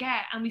of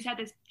forget. And we said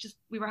this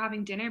we were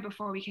having dinner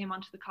before we came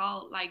onto the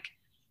call, like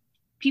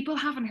people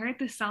haven't heard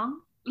this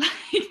song,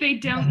 like they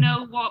don't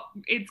know what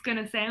it's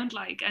gonna sound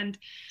like. And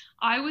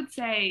I would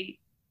say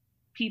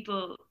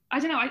people, I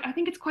don't know, I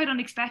think it's quite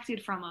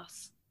unexpected from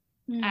us.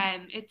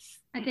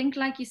 I think,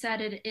 like you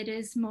said, it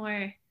is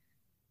more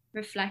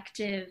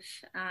reflective,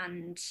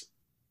 and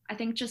I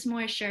think just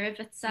more sure of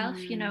itself.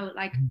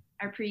 Like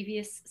our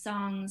previous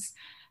songs,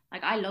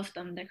 like I love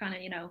them, they're kind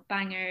of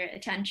banger,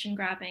 attention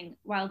grabbing,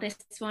 while this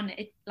one,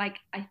 it like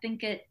I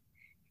think it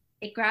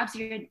grabs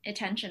your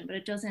attention, but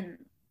it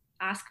doesn't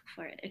ask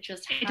for it. It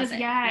just has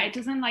it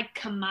doesn't like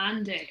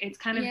command it. It's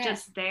kind of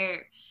just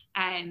there,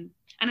 and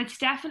it's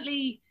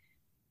definitely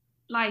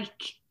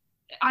like,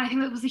 I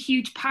think that was a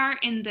huge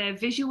part in the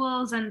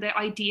visuals and the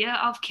idea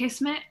of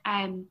Kismet.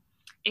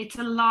 It's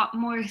a lot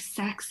more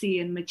sexy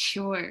and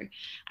mature,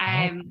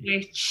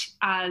 which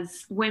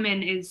as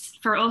women is,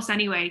 for us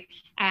anyway,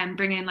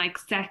 bringing like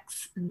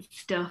sex and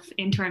stuff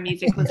into our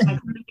music was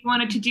like what we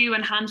wanted to do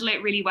and handle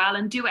it really well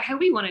and do it how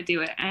we want to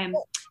do it.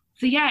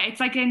 So yeah, it's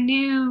like a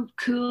new,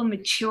 cool,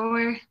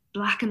 mature,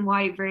 black and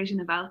white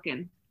version of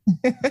Elkin.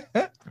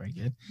 Very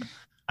good.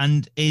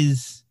 And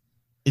is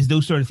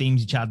those sort of themes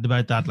you chatted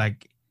about, that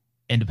like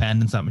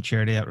independence, that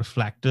maturity, that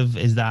reflective,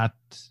 is that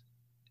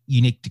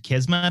unique to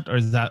Kismet, or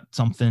is that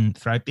something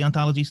throughout the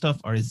anthology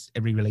stuff, or is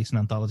every release in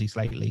anthology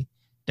slightly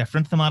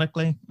different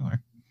thematically? Or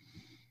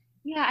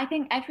yeah, I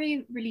think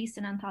every release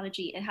in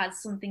anthology, it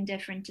has something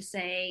different to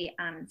say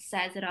and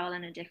says it all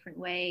in a different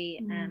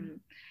way.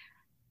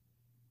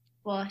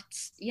 But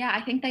yeah,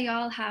 I think they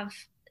all have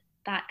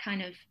that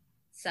kind of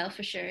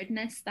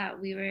self-assuredness that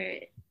we were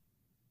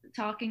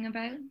talking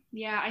about.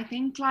 Yeah, I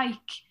think like,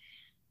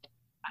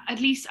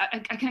 at least I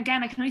can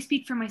only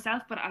speak for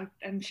myself, but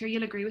I'm sure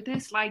you'll agree with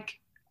this. Like,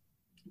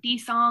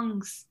 these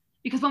songs,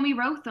 because when we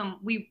wrote them,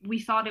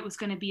 we thought it was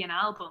going to be an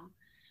album.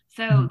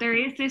 So there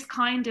is this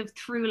kind of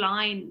through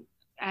line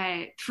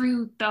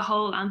through the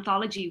whole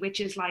anthology, which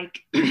is like,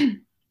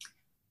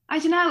 I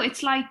don't know,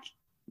 it's like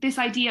this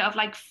idea of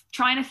like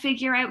trying to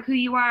figure out who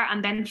you are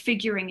and then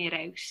figuring it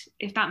out,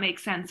 if that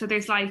makes sense. So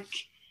there's like,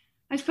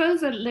 I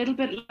suppose a little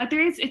bit like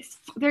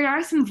there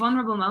are some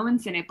vulnerable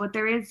moments in it, but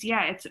there is,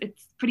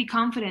 it's pretty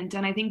confident.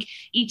 And I think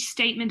each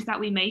statement that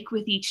we make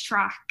with each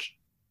track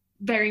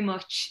very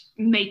much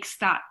makes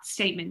that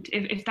statement,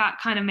 if that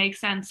kind of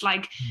makes sense.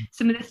 Like,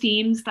 some of the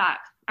themes that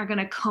are going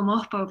to come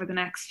up over the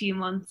next few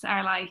months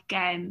are like,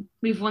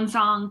 we've one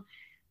song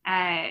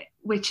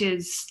which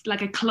is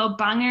like a club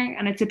banger,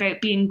 and it's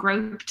about being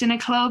groped in a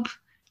club,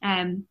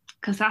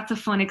 because that's a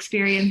fun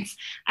experience.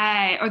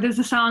 Or there's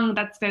a song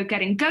that's about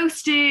getting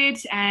ghosted,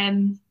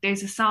 and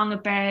there's a song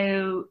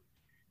about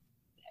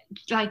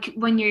like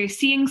when you're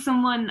seeing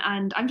someone,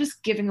 and I'm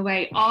just giving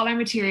away all our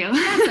material.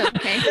 That's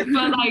okay.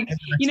 But like,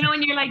 you know,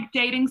 when you're like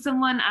dating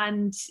someone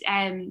and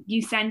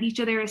you send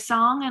each other a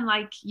song, and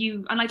like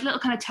little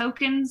kind of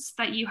tokens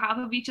that you have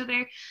of each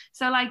other.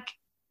 So like,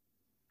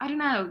 I don't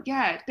know,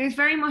 there's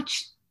very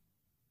much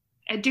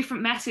a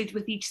different message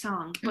with each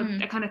song, but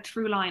a kind of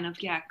through line of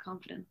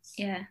confidence.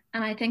 Yeah,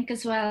 and I think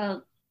as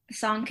well, the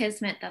song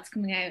Kismet that's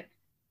coming out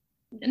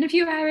in a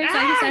few hours, like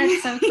I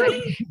said, so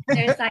exciting.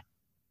 There's like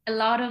a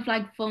lot of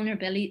like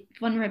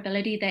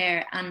vulnerability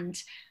there,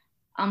 and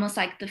almost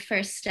like the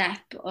first step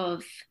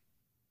of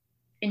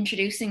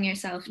introducing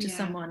yourself to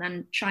someone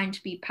and trying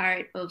to be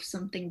part of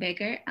something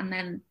bigger. And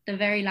then the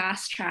very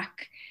last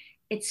track,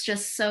 it's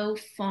just so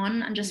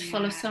fun and just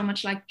full of so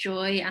much like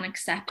joy and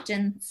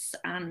acceptance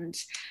and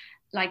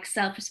like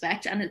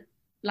self-respect. And it,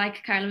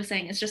 like Carla was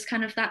saying, it's just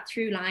kind of that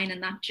through line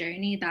and that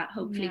journey that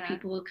hopefully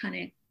people will kind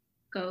of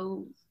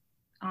go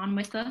on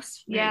with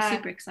us. We're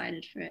super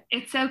excited for it.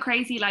 It's so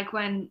crazy, like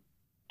when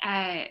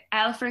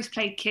Elle first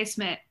played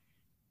Kismet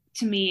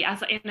to me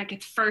as in like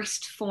its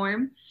first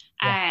form,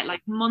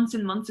 like months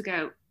and months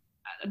ago,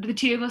 the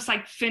two of us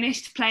like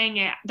finished playing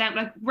it, then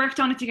like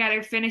worked on it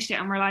together, finished it,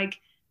 and we're like,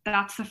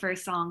 that's the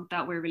first song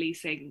that we're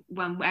releasing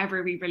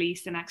whenever we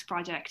release the next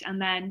project.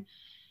 And then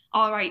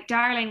All Right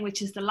Darling,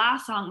 which is the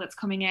last song that's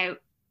coming out,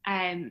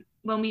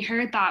 when we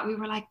heard that, we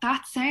were like,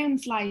 that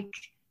sounds like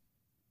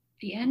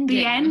the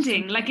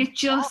ending. Like it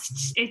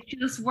just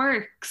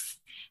works.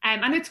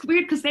 And it's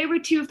weird because they were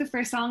two of the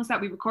first songs that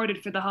we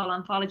recorded for the whole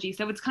anthology,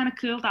 so it's kind of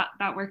cool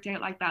that worked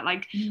out like that.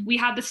 Like we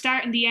had the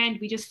start and the end,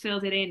 we just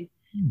filled it in.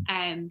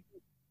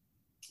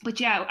 But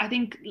yeah, I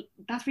think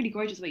that's really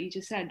gorgeous what you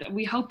just said.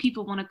 We hope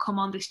people want to come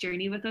on this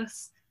journey with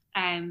us,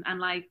 and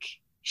like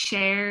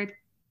share.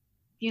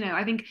 You know,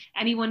 I think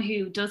anyone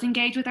who does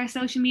engage with our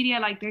social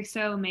media, like they're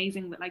so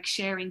amazing with like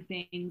sharing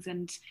things,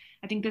 and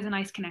I think there's a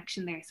nice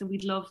connection there. So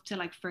we'd love to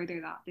like further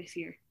that this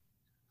year.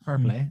 Fair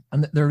play.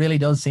 And there really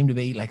does seem to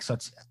be like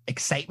such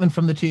excitement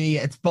from the two of you.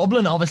 It's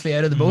bubbling obviously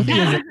out of the both of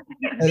you.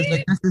 It's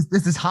like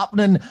this is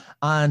happening,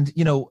 and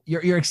you know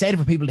you're excited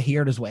for people to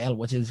hear it as well,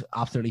 which is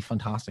absolutely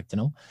fantastic to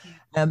know.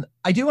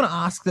 I do want to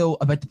ask though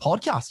about the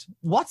podcast.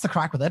 What's the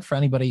crack with it for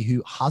anybody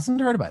who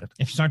hasn't heard about it?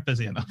 If you aren't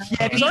busy enough.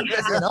 Yeah, if you aren't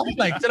busy enough,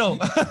 like, you know.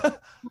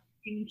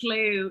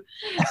 Clue.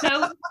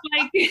 So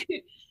like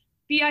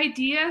the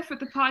idea for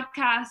the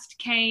podcast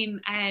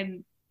came,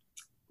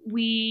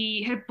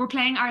 we're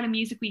playing Ireland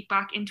Music Week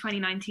back in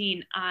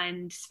 2019,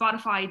 and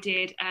Spotify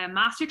did a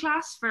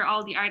masterclass for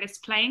all the artists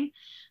playing.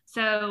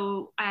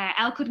 So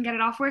Elle couldn't get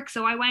it off work,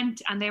 so I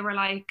went, and they were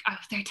like,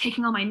 they're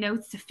taking all my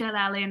notes to fill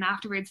Elle in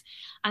afterwards,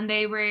 and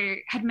they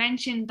had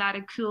mentioned that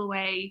a cool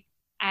way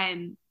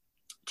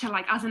to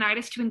like as an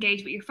artist to engage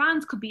with your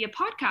fans could be a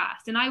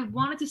podcast. And I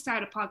wanted to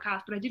start a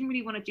podcast, but I didn't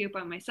really want to do it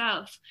by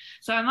myself,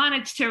 so I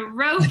managed to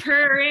rope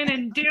her in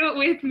and do it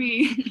with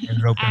me.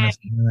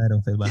 I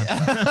don't feel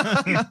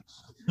bad.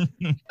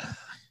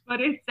 But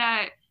it's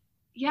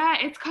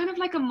it's kind of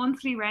like a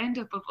monthly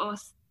roundup of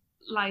us.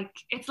 Like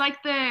it's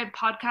like the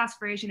podcast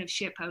version of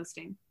shit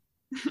posting.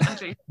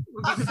 Shite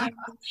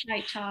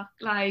talk,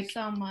 like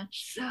so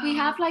much. We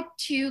have like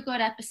 2 good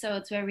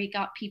episodes where we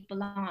got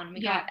people on.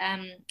 We got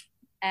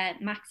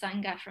Max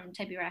Zanga from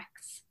Tebby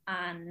Rex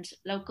and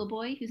Local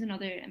Boy, who's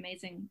another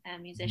amazing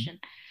musician.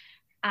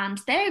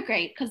 And they're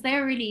great because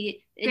they're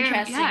really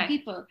interesting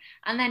people.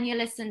 And then you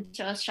listen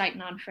to us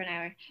shiting on for an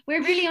hour.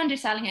 We're really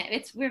underselling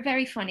it. We're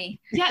very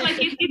funny. Yeah, like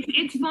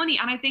it's funny.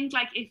 And I think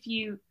like if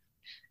you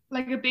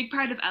like a big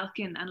part of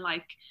Elkin and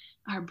like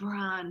our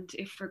brand,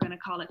 if we're gonna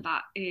call it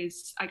that,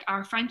 is like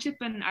our friendship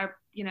and our,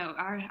 you know,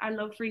 our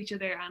love for each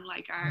other and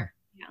like our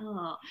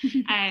Oh.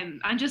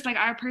 And just like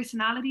our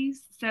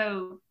personalities.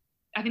 So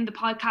I think the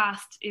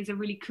podcast is a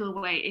really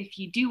cool way if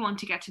you do want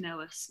to get to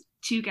know us,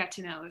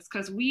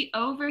 because we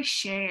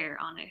overshare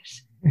on it.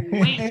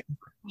 Wait,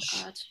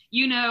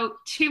 you know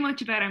too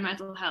much about our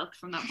mental health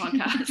from that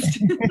podcast.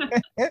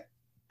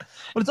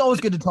 But it's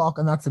always good to talk,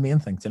 and that's the main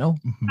thing, you know.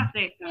 That's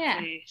it.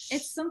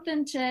 It's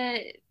something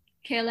to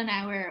kill an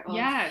hour of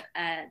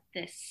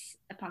this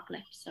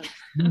apocalypse. So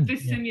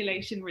this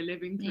simulation we're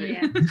living through.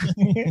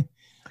 Yeah.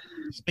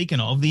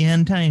 Speaking of the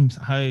end times,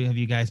 how have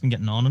you guys been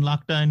getting on in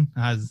lockdown?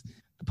 Has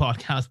the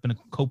podcast been a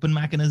coping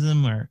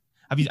mechanism, or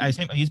are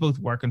you both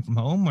working from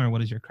home, or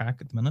what is your crack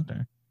at the minute?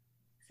 Or?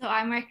 So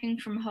I'm working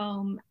from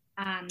home,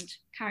 and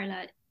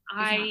Carla.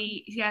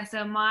 I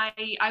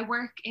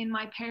work in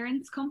my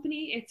parents'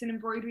 company. It's an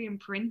embroidery and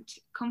print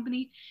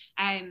company.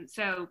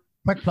 So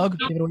quick plug,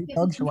 give it a wee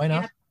plug, so why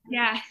not?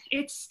 Yeah,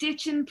 it's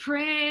Stitch and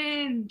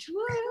Print.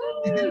 Woo!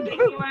 They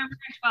do our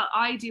merch. Well,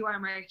 I do our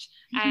merch.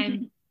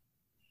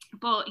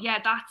 But yeah,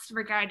 that's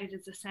regarded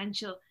as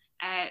essential.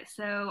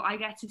 So I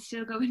get to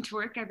still go into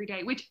work every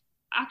day, which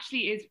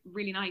actually is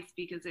really nice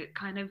because it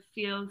kind of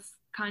feels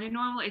kind of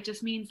normal. It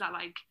just means that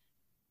like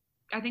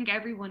I think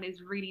everyone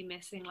is really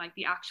missing like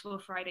the actual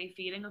Friday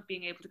feeling of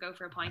being able to go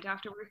for a pint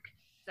after work.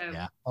 So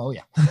yeah, oh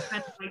yeah,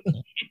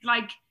 it's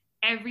like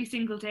every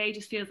single day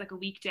just feels like a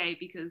weekday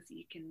because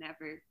you can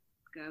never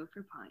go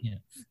for pints.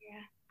 Yeah.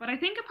 But I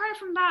think apart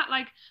from that,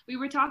 like we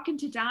were talking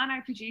to Dan,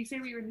 our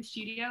producer, we were in the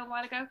studio a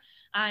while ago,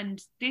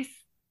 and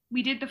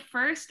we did the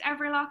first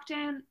ever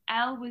lockdown.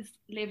 Elle was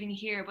living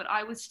here, but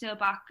I was still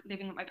back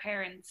living with my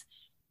parents.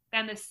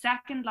 Then the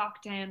second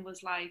lockdown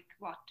was like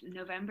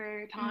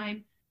November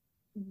time.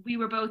 We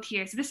were both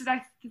here, so this is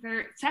our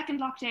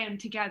second lockdown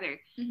together.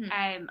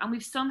 And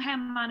we've somehow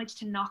managed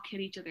to not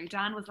kill each other.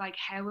 Dan was like,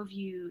 how are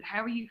you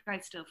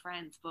guys still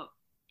friends? But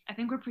I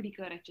think we're pretty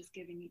good at just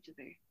giving each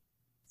other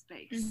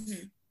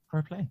space.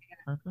 Fair play.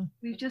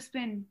 We've just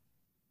been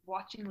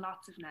watching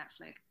lots of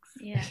Netflix.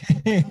 Yeah.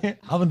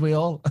 Haven't we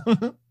all?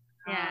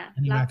 Yeah.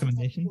 Any lots of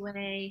recommendations?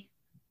 takeaway.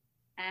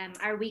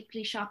 Our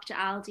weekly shop to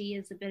Aldi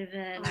is a bit of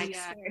a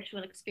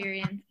spiritual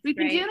experience. We've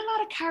been doing a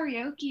lot of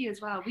karaoke as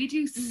well. We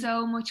do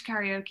so much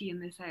karaoke in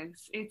this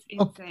house. It's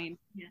insane.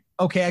 Yeah.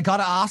 Okay, I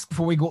gotta ask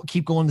before we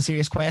keep going to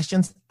serious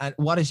questions. And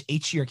what is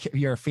each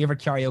your favorite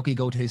karaoke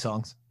go-to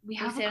songs? We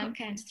say on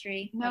count to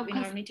three. No, we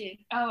normally do.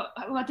 Oh,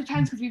 well, it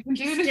depends because we've been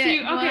doing a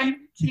few. Okay,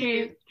 1,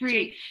 2,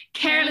 3.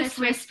 Careless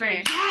Whisper.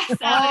 Yes.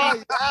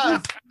 Oh,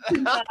 yes.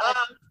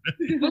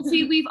 But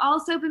see, we've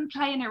also been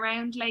playing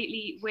around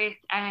lately with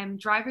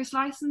Driver's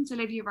License,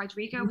 Olivia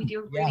Rodrigo. We do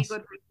a really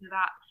good version of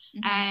that.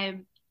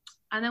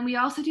 And then we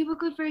also do a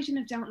good version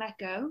of Don't Let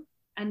Go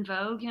and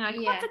Vogue. You know, like,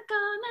 what's it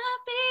gonna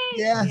be?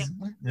 Yes.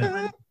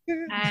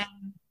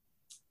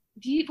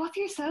 What's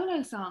your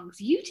solo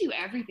songs? You do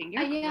everything.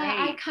 You're great.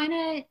 I kind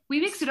of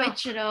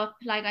switch it up.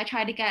 Like I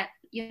try to get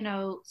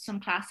some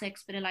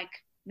classics, but like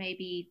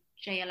maybe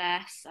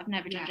JLS. I've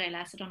never done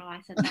JLS. I don't know why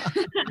I said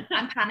that.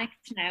 I'm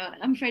panicked now.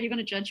 I'm afraid you're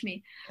going to judge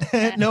me.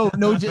 No,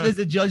 there's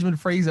a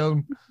judgment-free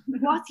zone.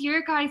 What's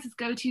your guys'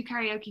 go-to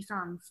karaoke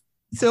songs?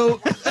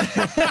 So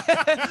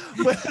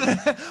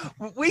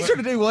we sort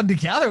of do one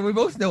together. We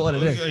both know what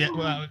it is. Yeah,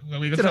 well,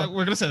 we're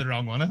going to say the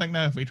wrong one, I think,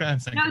 now if we try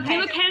and sing. No,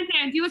 do a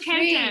countdown. Do a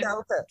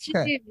countdown.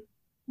 3, 2,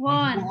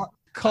 1.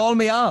 Call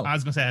me out. I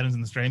was going to say Adam's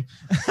in the Stream.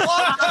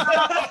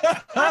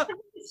 The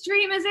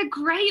Stream is a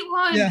great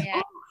one.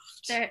 Yeah.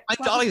 I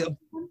tell you.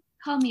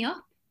 Call Me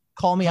Up.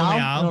 Call Me Out.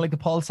 You know, like the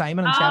Paul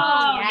Simon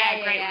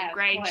and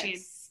great tune.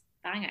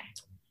 Banger.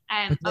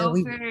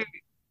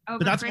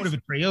 But that's more of a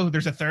trio.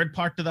 There's a third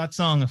part to that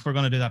song if we're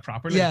going to do that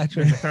properly. Yeah,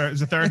 true.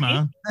 There's a third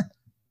man.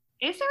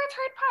 Is there a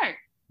third part?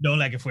 No,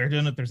 like if we're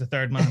doing it, there's a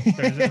third man.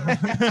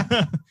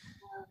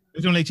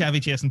 There's only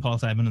Chevy Chase and Paul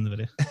Simon in the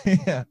video.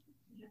 Yeah.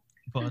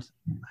 But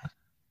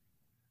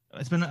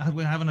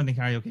we haven't any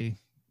karaoke.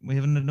 We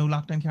haven't no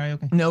lockdown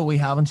karaoke. No, we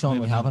haven't, Sean.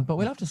 We haven't. But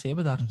we'll have to say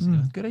about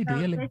that. Good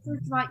idea. So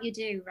this is what you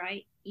do,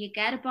 right? You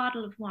get a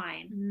bottle of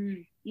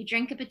wine. You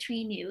drink it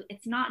between you.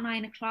 It's not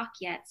 9 o'clock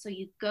yet, so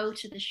you go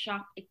to the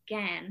shop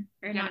again,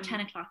 or not 10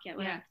 o'clock yet,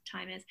 whatever the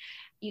time is.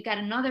 You get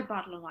another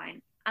bottle of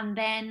wine, and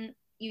then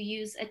you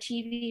use a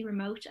TV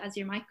remote as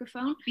your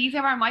microphone. These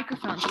are our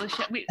microphones. This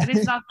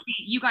is obviously,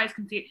 you guys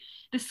can see it.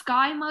 The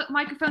Sky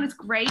microphone is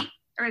great,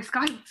 or the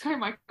Sky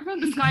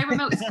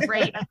remote is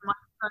great.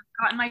 It's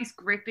got a nice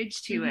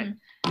grippage to it.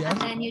 Yeah.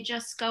 And then you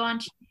just go on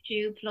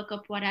YouTube, look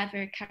up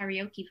whatever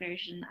karaoke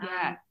version,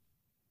 and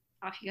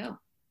off you go.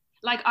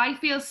 Like, I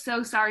feel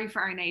so sorry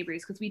for our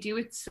neighbors because we do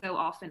it so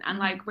often, and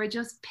like we're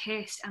just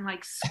pissed and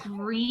like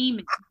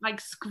screaming.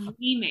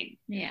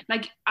 Yeah.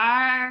 Like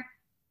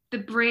the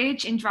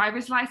bridge in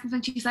Driver's License,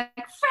 and she's like,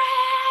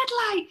 Fred,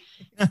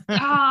 like,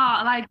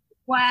 like,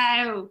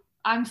 wow.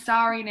 I'm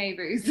sorry,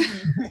 neighbors.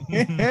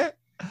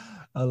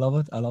 I love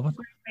it.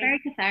 Very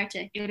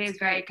cathartic. It is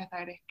very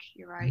cathartic.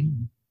 You're right.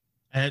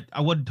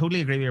 I would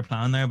totally agree with your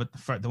plan there, but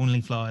the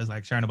only flaw is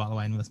like sharing a bottle of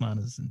wine with this man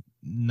is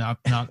not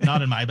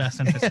in my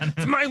best interest.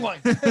 It's my wine.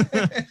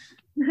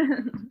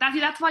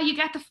 That's why you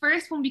get the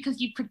first one,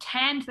 because you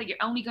pretend that you're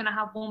only going to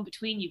have one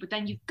between you, but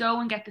then you go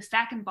and get the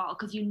second bottle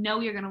because you know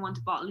you're going to want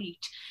a bottle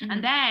each.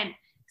 And then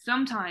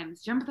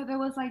sometimes, do you remember that there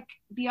was like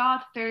the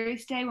odd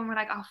Thursday when we're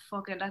like, oh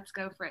fuck it, let's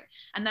go for it,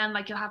 and then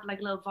like you'll have like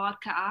a little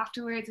vodka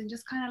afterwards and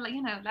just kind of like,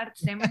 you know, let it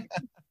simmer. It's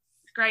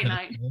a great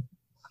night.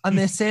 And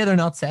they say they're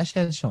not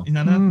sessions, Sean.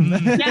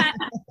 Yeah.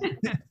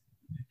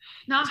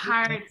 Not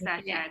hard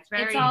sesh. Yeah,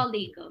 it's all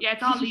legal. Yeah,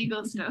 it's all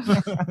legal stuff.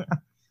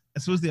 I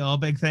suppose the all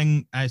big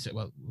thing, I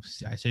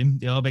assume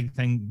the all big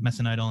thing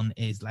missing out on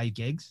is live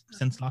gigs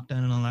since lockdown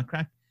and all that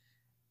crap.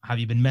 Have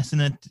you been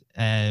missing it?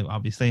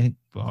 Obviously,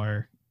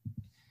 or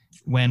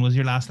when was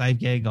your last live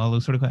gig? All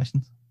those sort of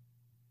questions.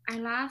 Our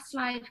last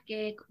live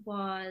gig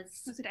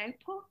was it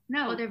Output?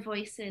 No, Other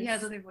Voices. Yeah,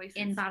 Other Voices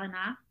in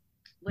Ballina,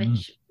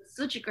 which was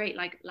such a great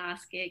like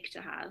last gig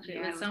to have. Yeah,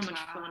 it was so much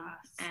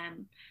class.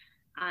 fun.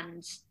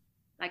 And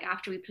like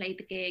after we played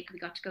the gig, we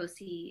got to go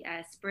see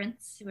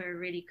Sprints, who are a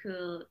really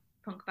cool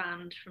punk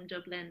band from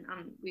Dublin,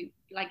 and we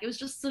like it was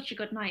just such a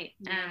good night.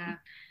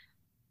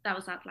 That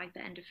was at like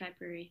the end of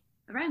February,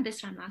 around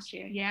this time last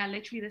year. Yeah,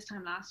 literally this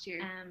time last year.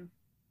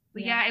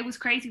 But yeah, it was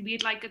crazy. We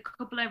had like a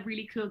couple of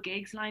really cool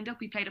gigs lined up.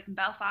 We played up in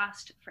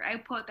Belfast for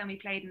Output, then we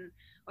played in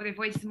Other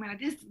Voices, and we're like,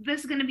 this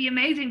is going to be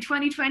amazing.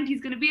 2020 is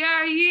going to be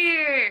our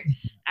year.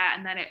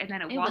 And then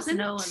it wasn't.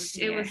 No one's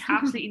it year. Was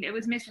absolutely, it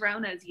was Miss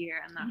Rona's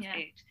year, and that's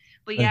it.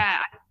 But yeah,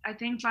 I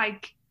think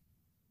like,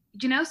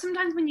 you know,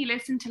 sometimes when you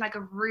listen to like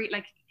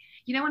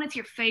you know, when it's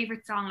your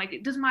favorite song, like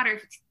it doesn't matter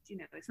if it's, you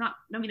know, it's not,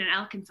 I mean an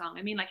Elkin song,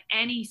 I mean like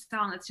any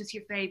song that's just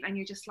your fave, and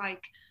you're just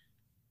like,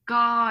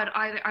 God,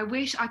 I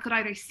wish I could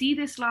either see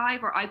this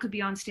live or I could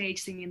be on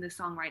stage singing this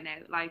song right now.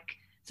 Like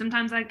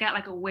sometimes I get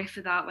like a whiff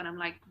of that when I'm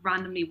like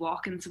randomly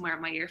walking somewhere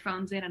with my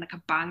earphones in and like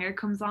a banger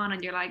comes on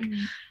and you're like,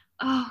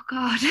 oh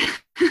God,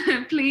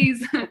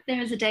 please. There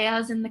was a day I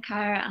was in the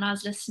car and I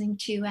was listening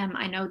to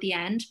I Know the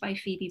End by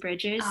Phoebe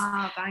Bridgers.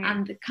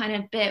 And the kind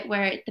of bit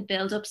where the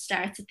build up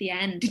starts at the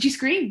end. Did you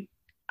scream?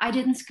 I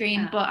didn't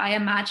scream, but I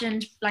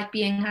imagined like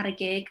being at a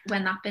gig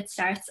when that bit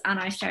starts and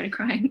I started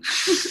crying.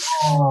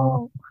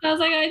 Oh. I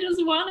was like, I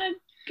just want to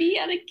be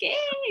at a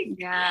gig.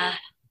 Yeah.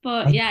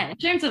 But yeah, in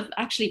terms of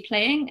actually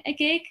playing a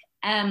gig,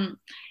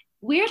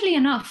 weirdly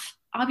enough,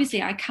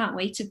 obviously I can't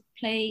wait to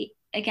play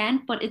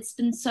again, but it's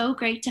been so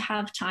great to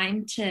have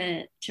time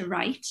to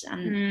write,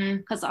 and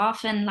because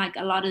often like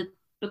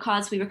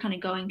because we were kind of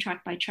going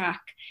track by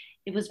track,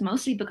 it was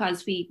mostly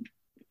because we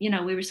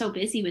were so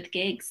busy with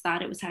gigs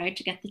that it was hard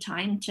to get the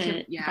time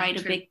to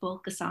write a big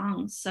bulk of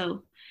songs.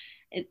 So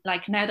it,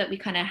 like now that we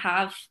kind of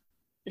have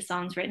the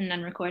songs written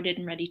and recorded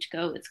and ready to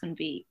go, it's going to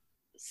be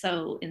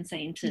so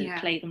insane to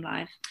play them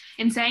live.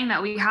 In saying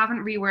that, we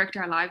haven't reworked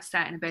our live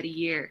set in about a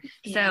year,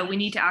 so we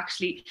need to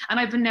actually, and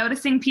I've been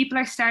noticing people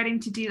are starting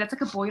to do, that's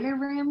like a boiler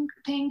room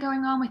thing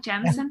going on with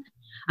Jemison.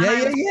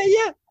 Yeah.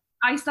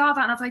 I saw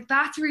that and I was like,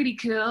 that's really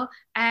cool.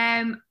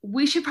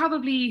 We should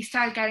probably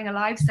start getting a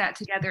live set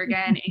together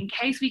again in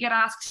case we get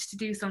asked to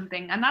do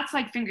something. And that's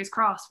like fingers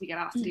crossed we get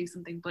asked to do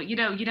something. But you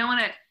don't want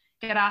to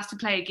get asked to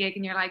play a gig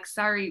and you're like,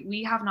 sorry,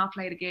 we have not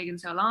played a gig in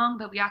so long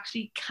that we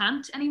actually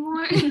can't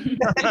anymore. So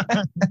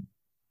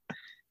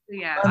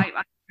yeah,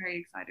 I'm very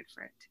excited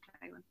for it to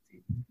play one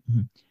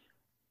soon.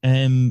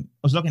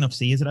 I was lucky enough to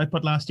see you at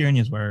Output last year and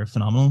you were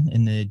phenomenal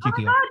in the GQR.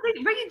 Oh my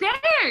God, were you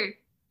there?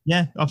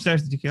 Yeah,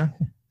 upstairs at the GQR.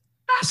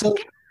 So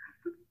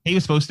he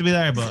was supposed to be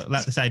there, but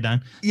let the side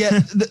down. Yeah,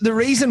 the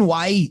reason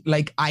why,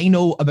 like, I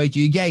know about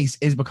you guys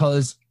is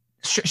because,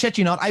 shit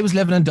you not, I was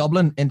living in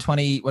Dublin in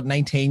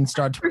 2019,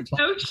 started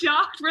 2020. We're so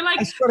shocked. We're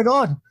like, I swear to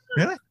God.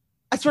 Really?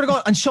 I swear to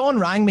God. And Sean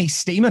rang me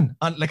steaming,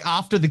 and like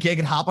after the gig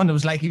had happened, it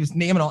was like he was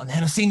naming it. And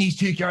then I've seen these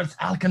two girls,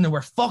 Elkin, they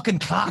were fucking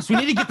class. We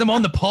need to get them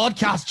on the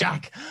podcast,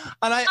 Jack.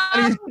 And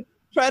he was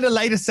trying to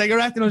light a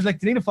cigarette, and I was like,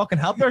 do you need a fucking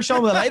help there,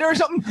 Sean, with a lighter or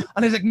something?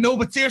 And he's like, no,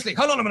 but seriously,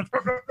 hold on a minute.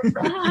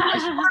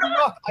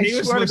 He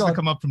was supposed to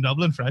come up from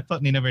Dublin for Output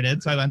and he never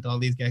did, so I went to all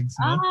these gigs.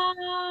 So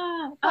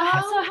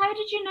how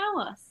did you know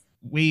us?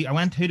 I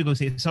went to go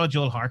see, saw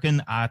Joel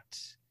Harkin at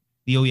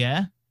the Oh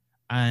Yeah,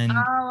 and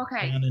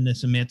and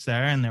there's some mates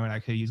there, and they were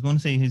like, who you going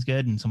to see, who's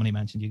good? And somebody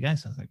mentioned you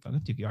guys. I was like, fuck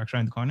it, GQR's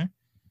around the corner.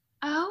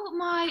 Oh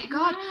my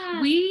God,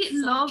 we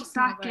loved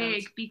that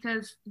gig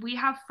because we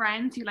have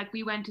friends who like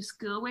we went to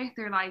school with.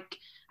 They're like,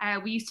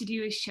 we used to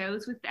do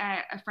shows with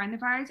a friend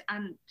of ours,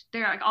 and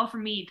they're like all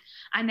from Meath,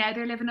 and now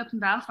they're living up in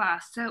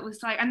Belfast. So it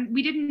was like, and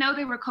we didn't know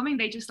they were coming.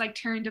 They just like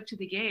turned up to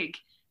the gig.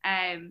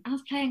 I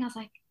was playing. I was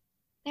like,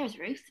 there's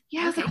Ruth.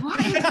 Yeah, I was like, what?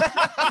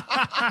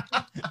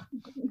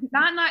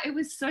 That night, it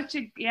was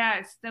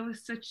there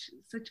was such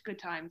good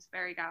times.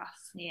 Very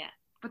gas. Yeah.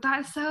 But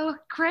that is so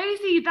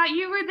crazy that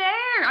you were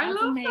there. I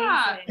love amazing.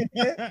 that.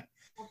 I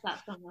love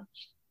that so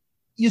much.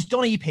 You've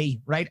done EP,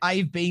 right?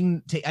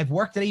 I've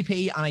worked at EP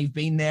and I've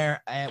been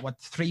there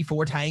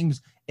 3-4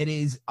 times. It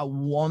is a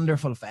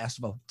wonderful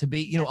festival to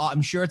be,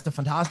 I'm sure it's a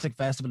fantastic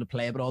festival to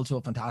play, but also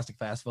a fantastic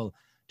festival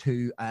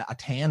to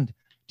attend. Do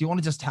you want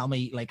to just tell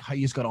me like how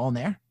you got on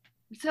there?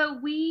 So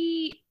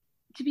we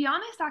To be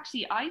honest,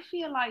 actually, I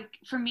feel like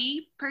for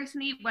me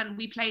personally, when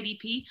we played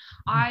EP,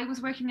 I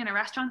was working in a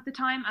restaurant at the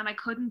time and I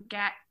couldn't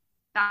get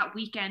that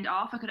weekend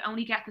off. I could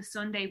only get the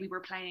Sunday we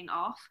were playing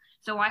off.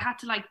 So I had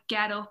to like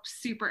get up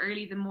super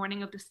early the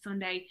morning of the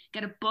Sunday,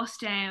 get a bus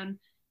down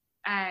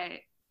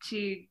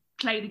to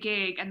play the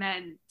gig, and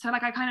then so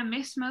like I kind of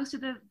missed most of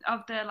the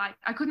like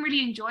I couldn't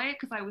really enjoy it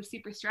because I was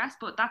super stressed.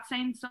 But that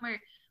same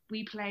summer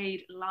we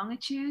played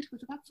Longitude.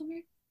 Was it that summer?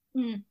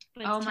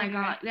 Oh my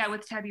god, yeah,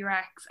 with Tebby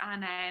Rex,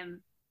 and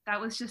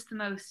that was just the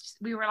most.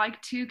 We were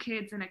like two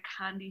kids in a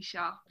candy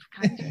shop,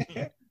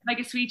 like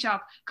a sweet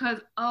shop,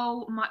 because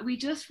oh my, we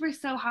just were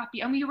so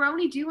happy, and we were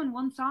only doing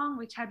one song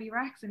with Tebby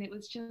Rex, and it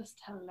was just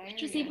hilarious.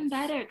 Just even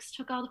better because it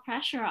took all the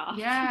pressure off.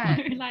 Yeah,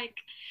 like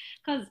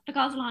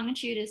because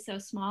Longitude is so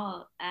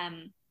small.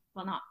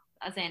 Well, not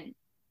as in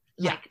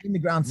like in the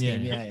grand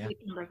scheme, yeah.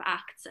 Number of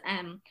acts.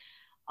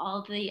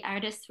 All the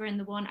artists were in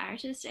the one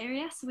artist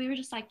area, so we were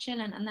just like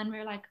chilling, and then we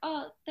were like,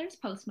 oh, there's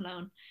Post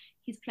Malone,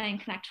 he's playing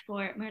Connect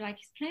 4, and we were like,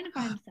 he's playing it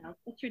by himself,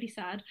 that's really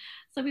sad.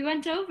 So we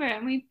went over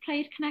and we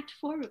played Connect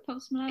 4 with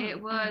Post Malone. It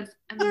was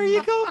there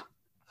you go.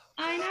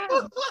 I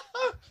know.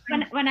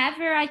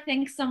 Whenever I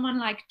think someone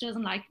like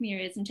doesn't like me or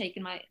isn't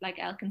taking my like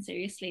Elkin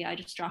seriously, I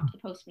just drop the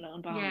Post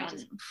Malone bomb.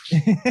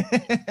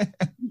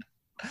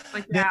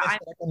 But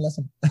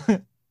listen.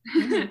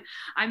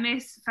 I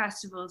miss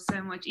festivals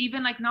so much,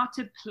 even like not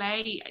to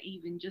play,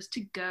 even just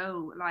to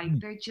go, like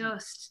they're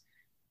just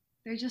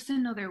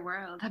another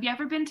world. Have you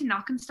ever been to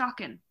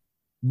Knockenstockin?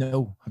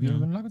 No. Have you ever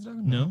been to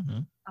Knockenstockin? No.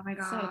 Oh my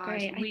god, so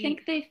great. I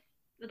think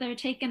they're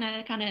taking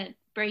a kind of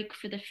break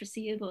for the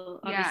foreseeable.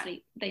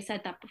 Obviously they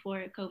said that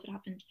before COVID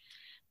happened,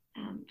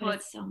 but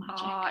it's so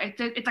much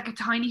it's like a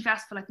tiny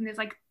festival. I think there's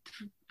like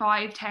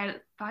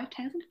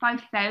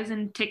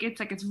 5,000 tickets.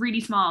 Like it's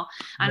really small,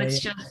 and it's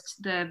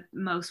just the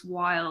most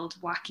wild,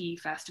 wacky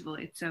festival.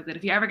 It's so good.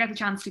 If you ever get the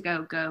chance to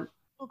go.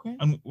 Okay.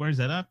 Where's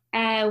that at?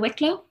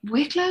 Wicklow,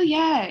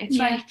 yeah. It's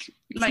like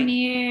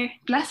near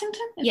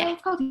Blessington. Is that what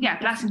it's called? Yeah,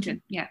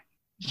 Blessington. Yeah.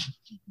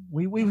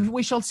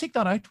 We shall seek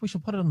that out. We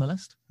shall put it on the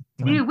list.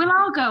 Yeah, we'll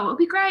all go. It'll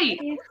be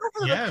great.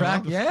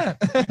 Yeah.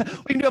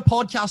 We can do a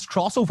podcast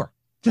crossover.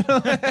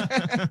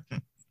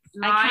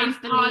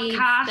 Live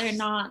podcast. They're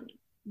not.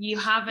 You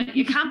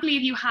can't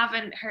believe you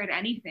haven't heard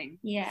anything.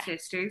 Yeah,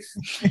 sisters.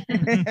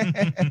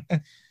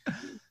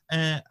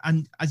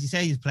 And as you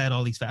say, you've played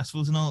all these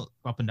festivals and all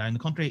up and down the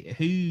country.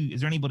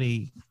 Is there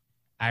anybody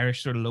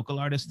Irish sort of local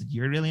artist that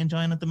you're really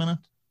enjoying at the minute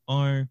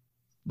or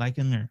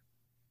liking? Or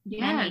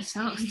yeah,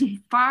 so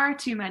far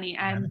too many.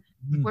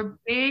 We're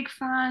big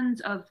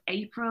fans of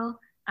April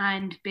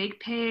and Big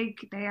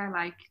Pig. They are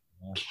like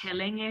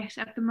killing it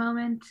at the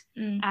moment.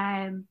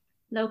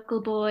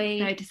 Local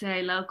Boy. I had to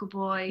say Local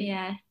Boy.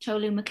 Yeah,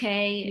 Tolu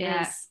McKay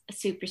is a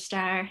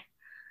superstar,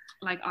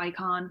 like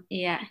icon.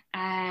 Yeah.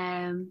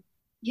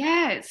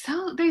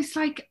 So there's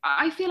like,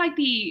 I feel like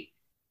the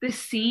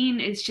scene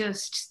is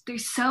just,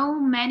 there's so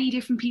many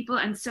different people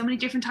and so many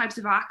different types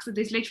of acts that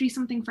there's literally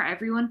something for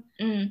everyone.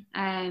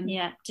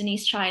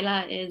 Denise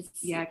Chyla is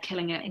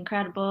killing it,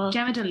 incredible.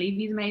 Gemma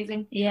Dunleavy's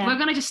amazing. We're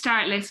gonna just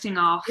start listing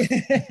off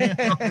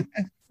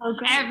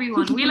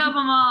everyone. We love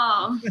them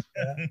all.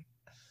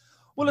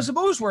 Well, I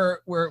suppose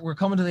we're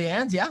coming to the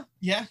end. Yeah.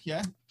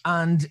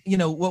 And you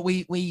know what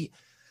we've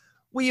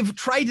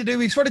tried to do,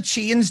 we've sort of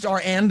changed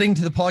our ending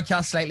to the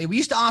podcast slightly. We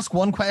used to ask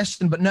one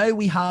question, but now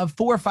we have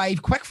 4 or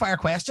 5 quick fire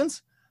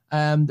questions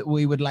that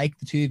we would like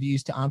the two of you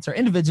to answer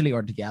individually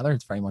or together.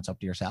 It's very much up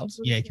to yourselves.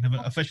 Yeah, you can have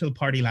an official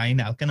party line.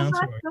 Elkin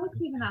answer. We'll both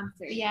give an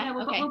answer. Yeah,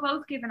 we'll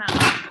both give an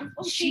answer.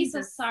 Oh,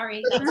 Jesus,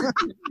 sorry.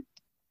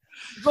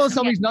 Well,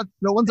 somebody's not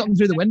throwing something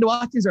through the window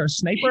at you, or a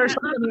sniper or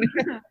something.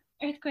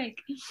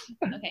 Earthquake.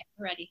 Okay,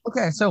 we're ready.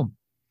 Okay, so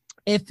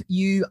if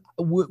you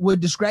would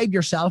describe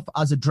yourself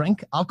as a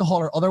drink, alcohol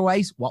or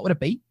otherwise, what would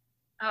it be?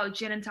 Oh,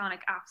 gin and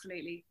tonic,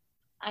 absolutely.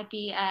 I'd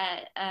be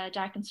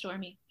dark and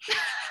stormy.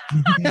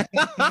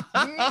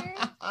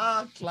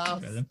 Class.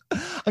 I'm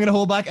going to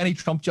hold back any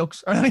Trump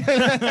jokes. Or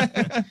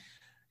anything.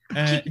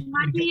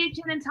 Might be a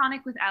gin and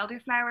tonic with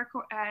elderflower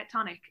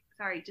tonic.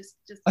 Sorry, just.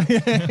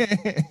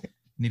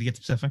 Need to get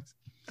specifics.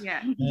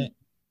 Yeah.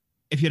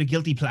 If you had a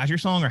guilty pleasure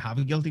song or have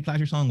a guilty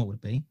pleasure song, what would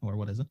it be? Or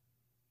what is it?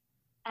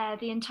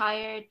 The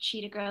entire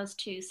Cheetah Girls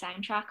 2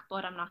 soundtrack,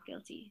 but I'm not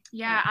guilty.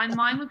 Yeah, and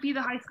mine would be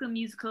the High School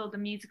Musical,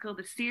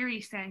 the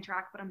series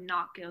soundtrack, but I'm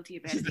not guilty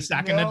about it. The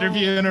second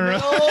interview in a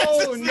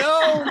row.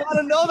 No, not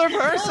another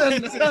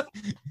person.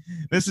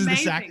 This is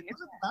amazing. The second.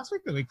 Was it last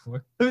week, the week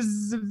before? It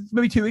was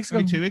maybe 2 weeks ago.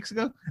 Maybe 2 weeks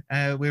ago.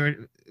 We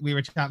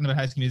were chatting about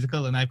High School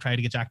Musical, and I've tried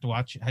to get Jack to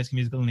watch High School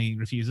Musical, and he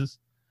refuses.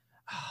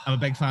 I'm a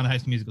big fan of High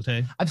School Musical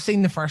too. I've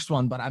seen the first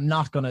one, but I'm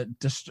not gonna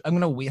I'm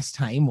gonna waste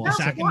time. The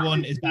second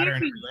one is better in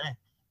every way.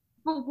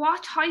 But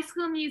watch High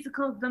School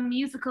Musical,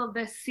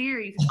 the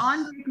series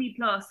on Disney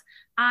Plus,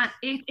 and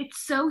it's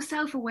so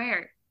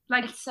self-aware.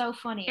 Like it's so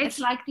funny. It's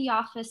like The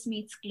Office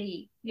meets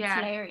Glee. Yeah,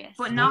 it's hilarious,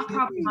 but not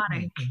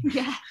problematic.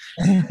 Yeah.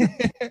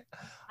 I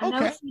know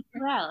Okay. it's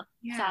well,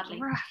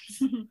 sadly.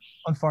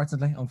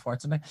 Unfortunately.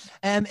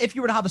 If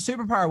you were to have a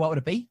superpower, what would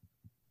it be?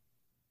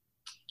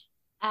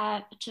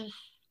 To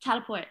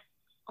teleport.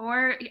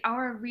 Or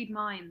read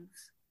minds.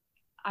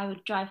 I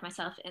would drive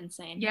myself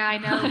insane. Yeah, I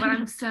know, but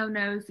I'm so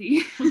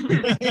nosy.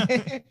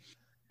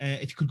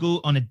 If you could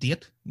go on a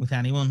date with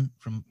anyone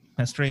from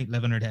history,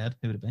 living or dead,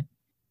 who would it be?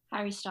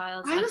 Harry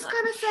Styles. I was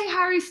going to say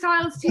Harry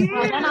Styles too.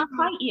 Well, then I'll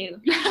fight you.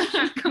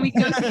 Can we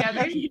go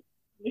together?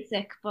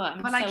 Basic, but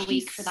I'm like, so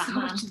weak for that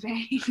man.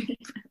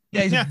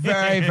 Yeah, he's a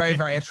very, very,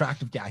 very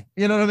attractive guy.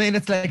 You know what I mean?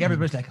 It's like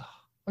everybody's like,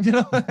 oh, you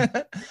know.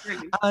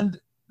 And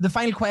the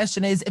final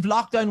question is, if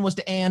lockdown was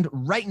to end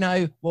right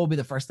now, what would be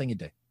the first thing you'd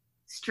do?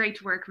 Straight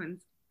to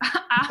Workman's.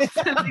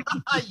 Absolutely.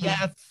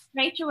 Yes.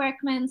 Straight to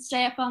Workman,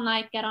 stay up all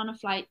night, get on a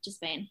flight to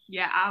Spain.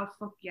 Yeah,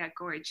 fuck yeah,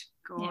 gorge.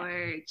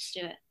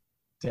 Yeah, do it.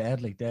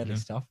 Deadly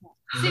stuff.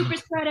 Super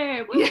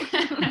spreader.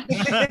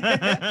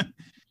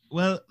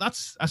 Well,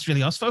 that's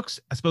really us,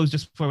 folks. I suppose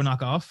just before we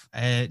knock off, do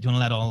you want to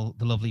let all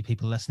the lovely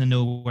people listening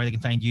know where they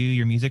can find you,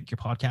 your music, your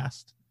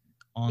podcast?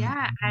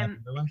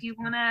 If you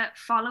want to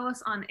follow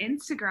us on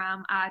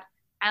Instagram at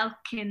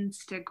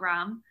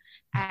Elkinstagram.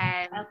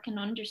 Elkin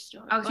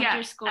underscore. Oh yeah,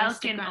 underscore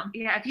Elkin. Instagram.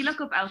 Yeah, if you look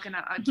up Elkin,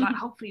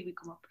 hopefully we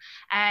come up.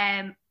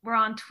 We're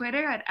on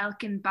Twitter at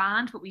Elkin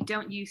Band, but we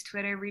don't use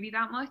Twitter really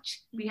that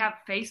much. We have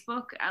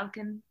Facebook,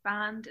 Elkin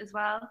Band as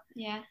well.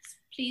 Yes,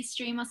 please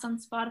stream us on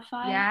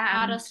Spotify. Yeah,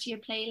 add us to your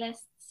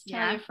playlists.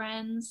 Tell your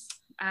friends.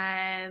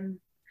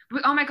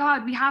 Oh my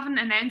god, we haven't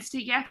announced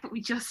it yet, but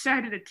we just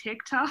started a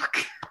TikTok.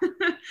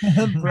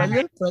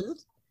 Brilliant.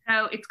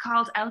 So it's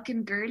called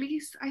Elkin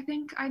Girlies, I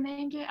think I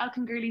named it.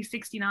 Elkin Girlies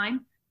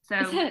 69. So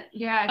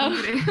yeah, I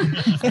think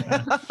it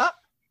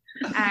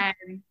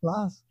is.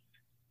 Class.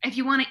 If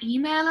you want to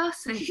email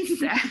us,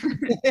 it's,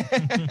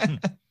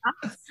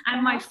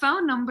 and my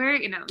phone number,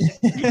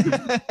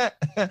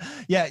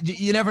 Yeah,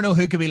 you never know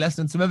who could be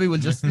listening, so maybe we'll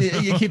just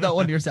you keep that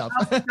one to yourself.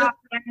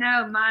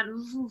 No,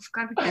 man,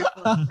 gotta be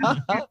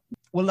careful.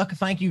 Well, look,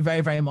 thank you very,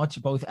 very much,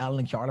 both Ellen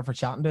and Carla, for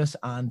chatting to us,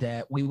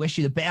 and we wish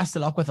you the best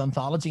of luck with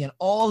Anthology and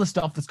all the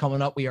stuff that's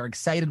coming up. We are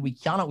excited. We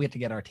cannot wait to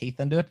get our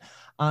teeth into it,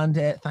 and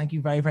thank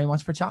you very, very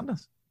much for chatting to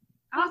us.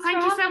 Oh,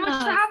 thank you so much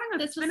for having us.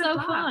 This was so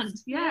fun.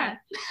 Yeah.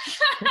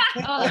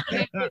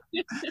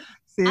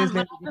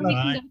 Seriously. When we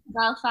can go to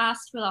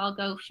Belfast, we'll all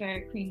go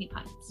for creamy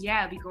pints.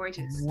 Yeah, it'd be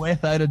gorgeous.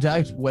 Without a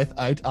doubt.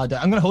 I'm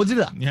going to hold you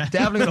to that. Yeah.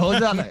 Definitely going to hold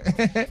you to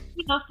that now.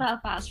 We love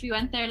Belfast. We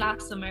went there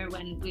last summer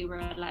when we were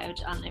allowed,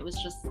 and it was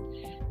just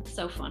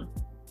so fun.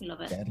 We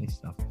love it.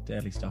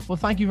 Deadly stuff. Well,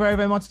 thank you very,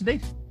 very much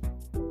indeed.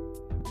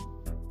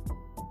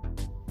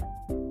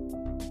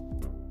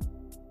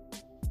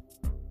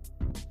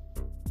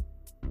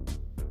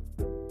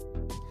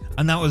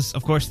 And that was,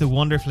 of course, the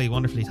wonderfully,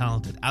 wonderfully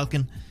talented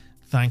Elkin.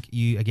 Thank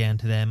you again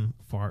to them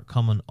for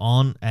coming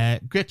on.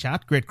 Great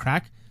chat, great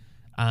crack.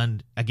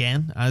 And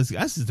again, as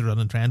is the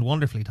running trend,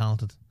 wonderfully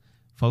talented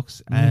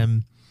folks.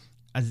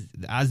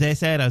 As they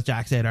said, as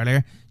Jack said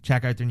earlier,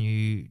 check out their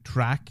new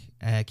track,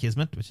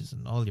 Kismet, which is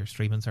on all your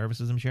streaming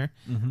services, I'm sure.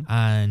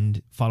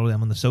 And follow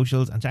them on the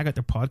socials, and check out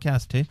their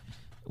podcast too,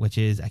 which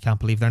is I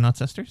Can't Believe They're Not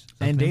Sisters.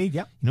 Indeed,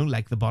 yeah. You know,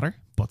 like the butter,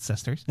 but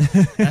sisters.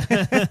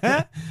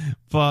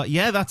 But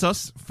yeah, that's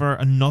us for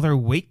another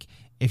week.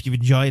 If you've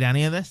enjoyed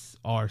any of this,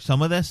 or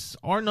some of this,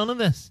 or none of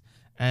this,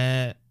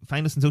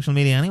 find us on social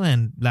media anyway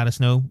and let us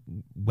know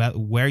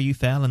where you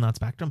fell in that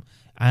spectrum.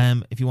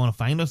 If you want to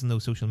find us on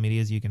those social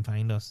medias, you can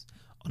find us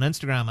on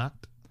Instagram at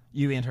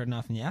You Ain't Heard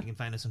Nothing Yet. You can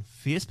find us on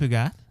Facebook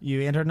at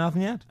You Ain't Heard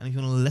Nothing Yet. And if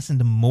you want to listen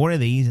to more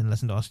of these and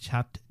listen to us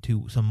chat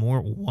to some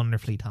more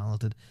wonderfully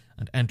talented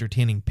and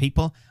entertaining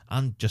people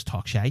and just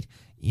talk shite,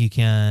 you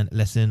can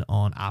listen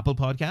on Apple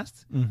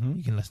Podcasts.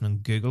 You can listen on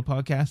Google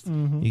Podcasts.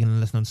 You can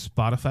listen on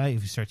Spotify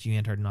if you search You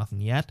Ain't Heard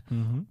Nothing Yet.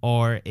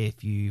 Or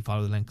if you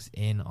follow the links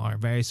in our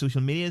various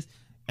social medias.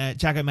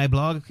 Check out my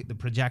blog, The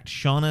Project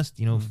Shaunist,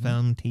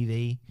 film,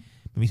 TV,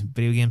 maybe some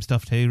video game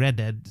stuff too. Red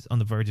Dead's on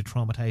the verge of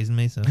traumatizing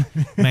me, so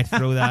might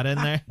throw that in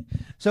there.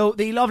 So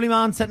the lovely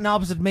man sitting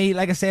opposite me,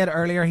 like I said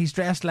earlier, he's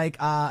dressed like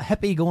a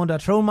hippie going to a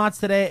throw match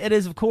today. It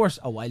is, of course,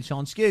 a Wild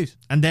Sean Skews.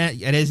 And then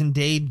it is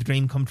indeed the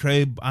dream come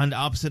true. And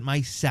opposite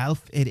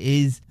myself, it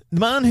is the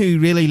man who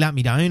really let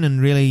me down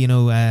and really,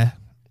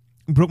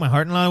 broke my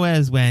heart in a lot of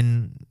ways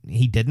when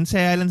he didn't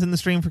say Islands in the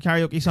Stream for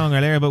karaoke song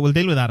earlier, but we'll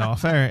deal with that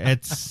off air.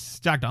 It's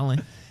Jack Donnelly.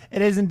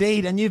 It is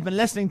indeed, and you've been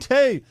listening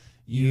to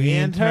You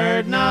Ain't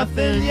Heard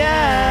Nothing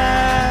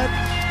Yet.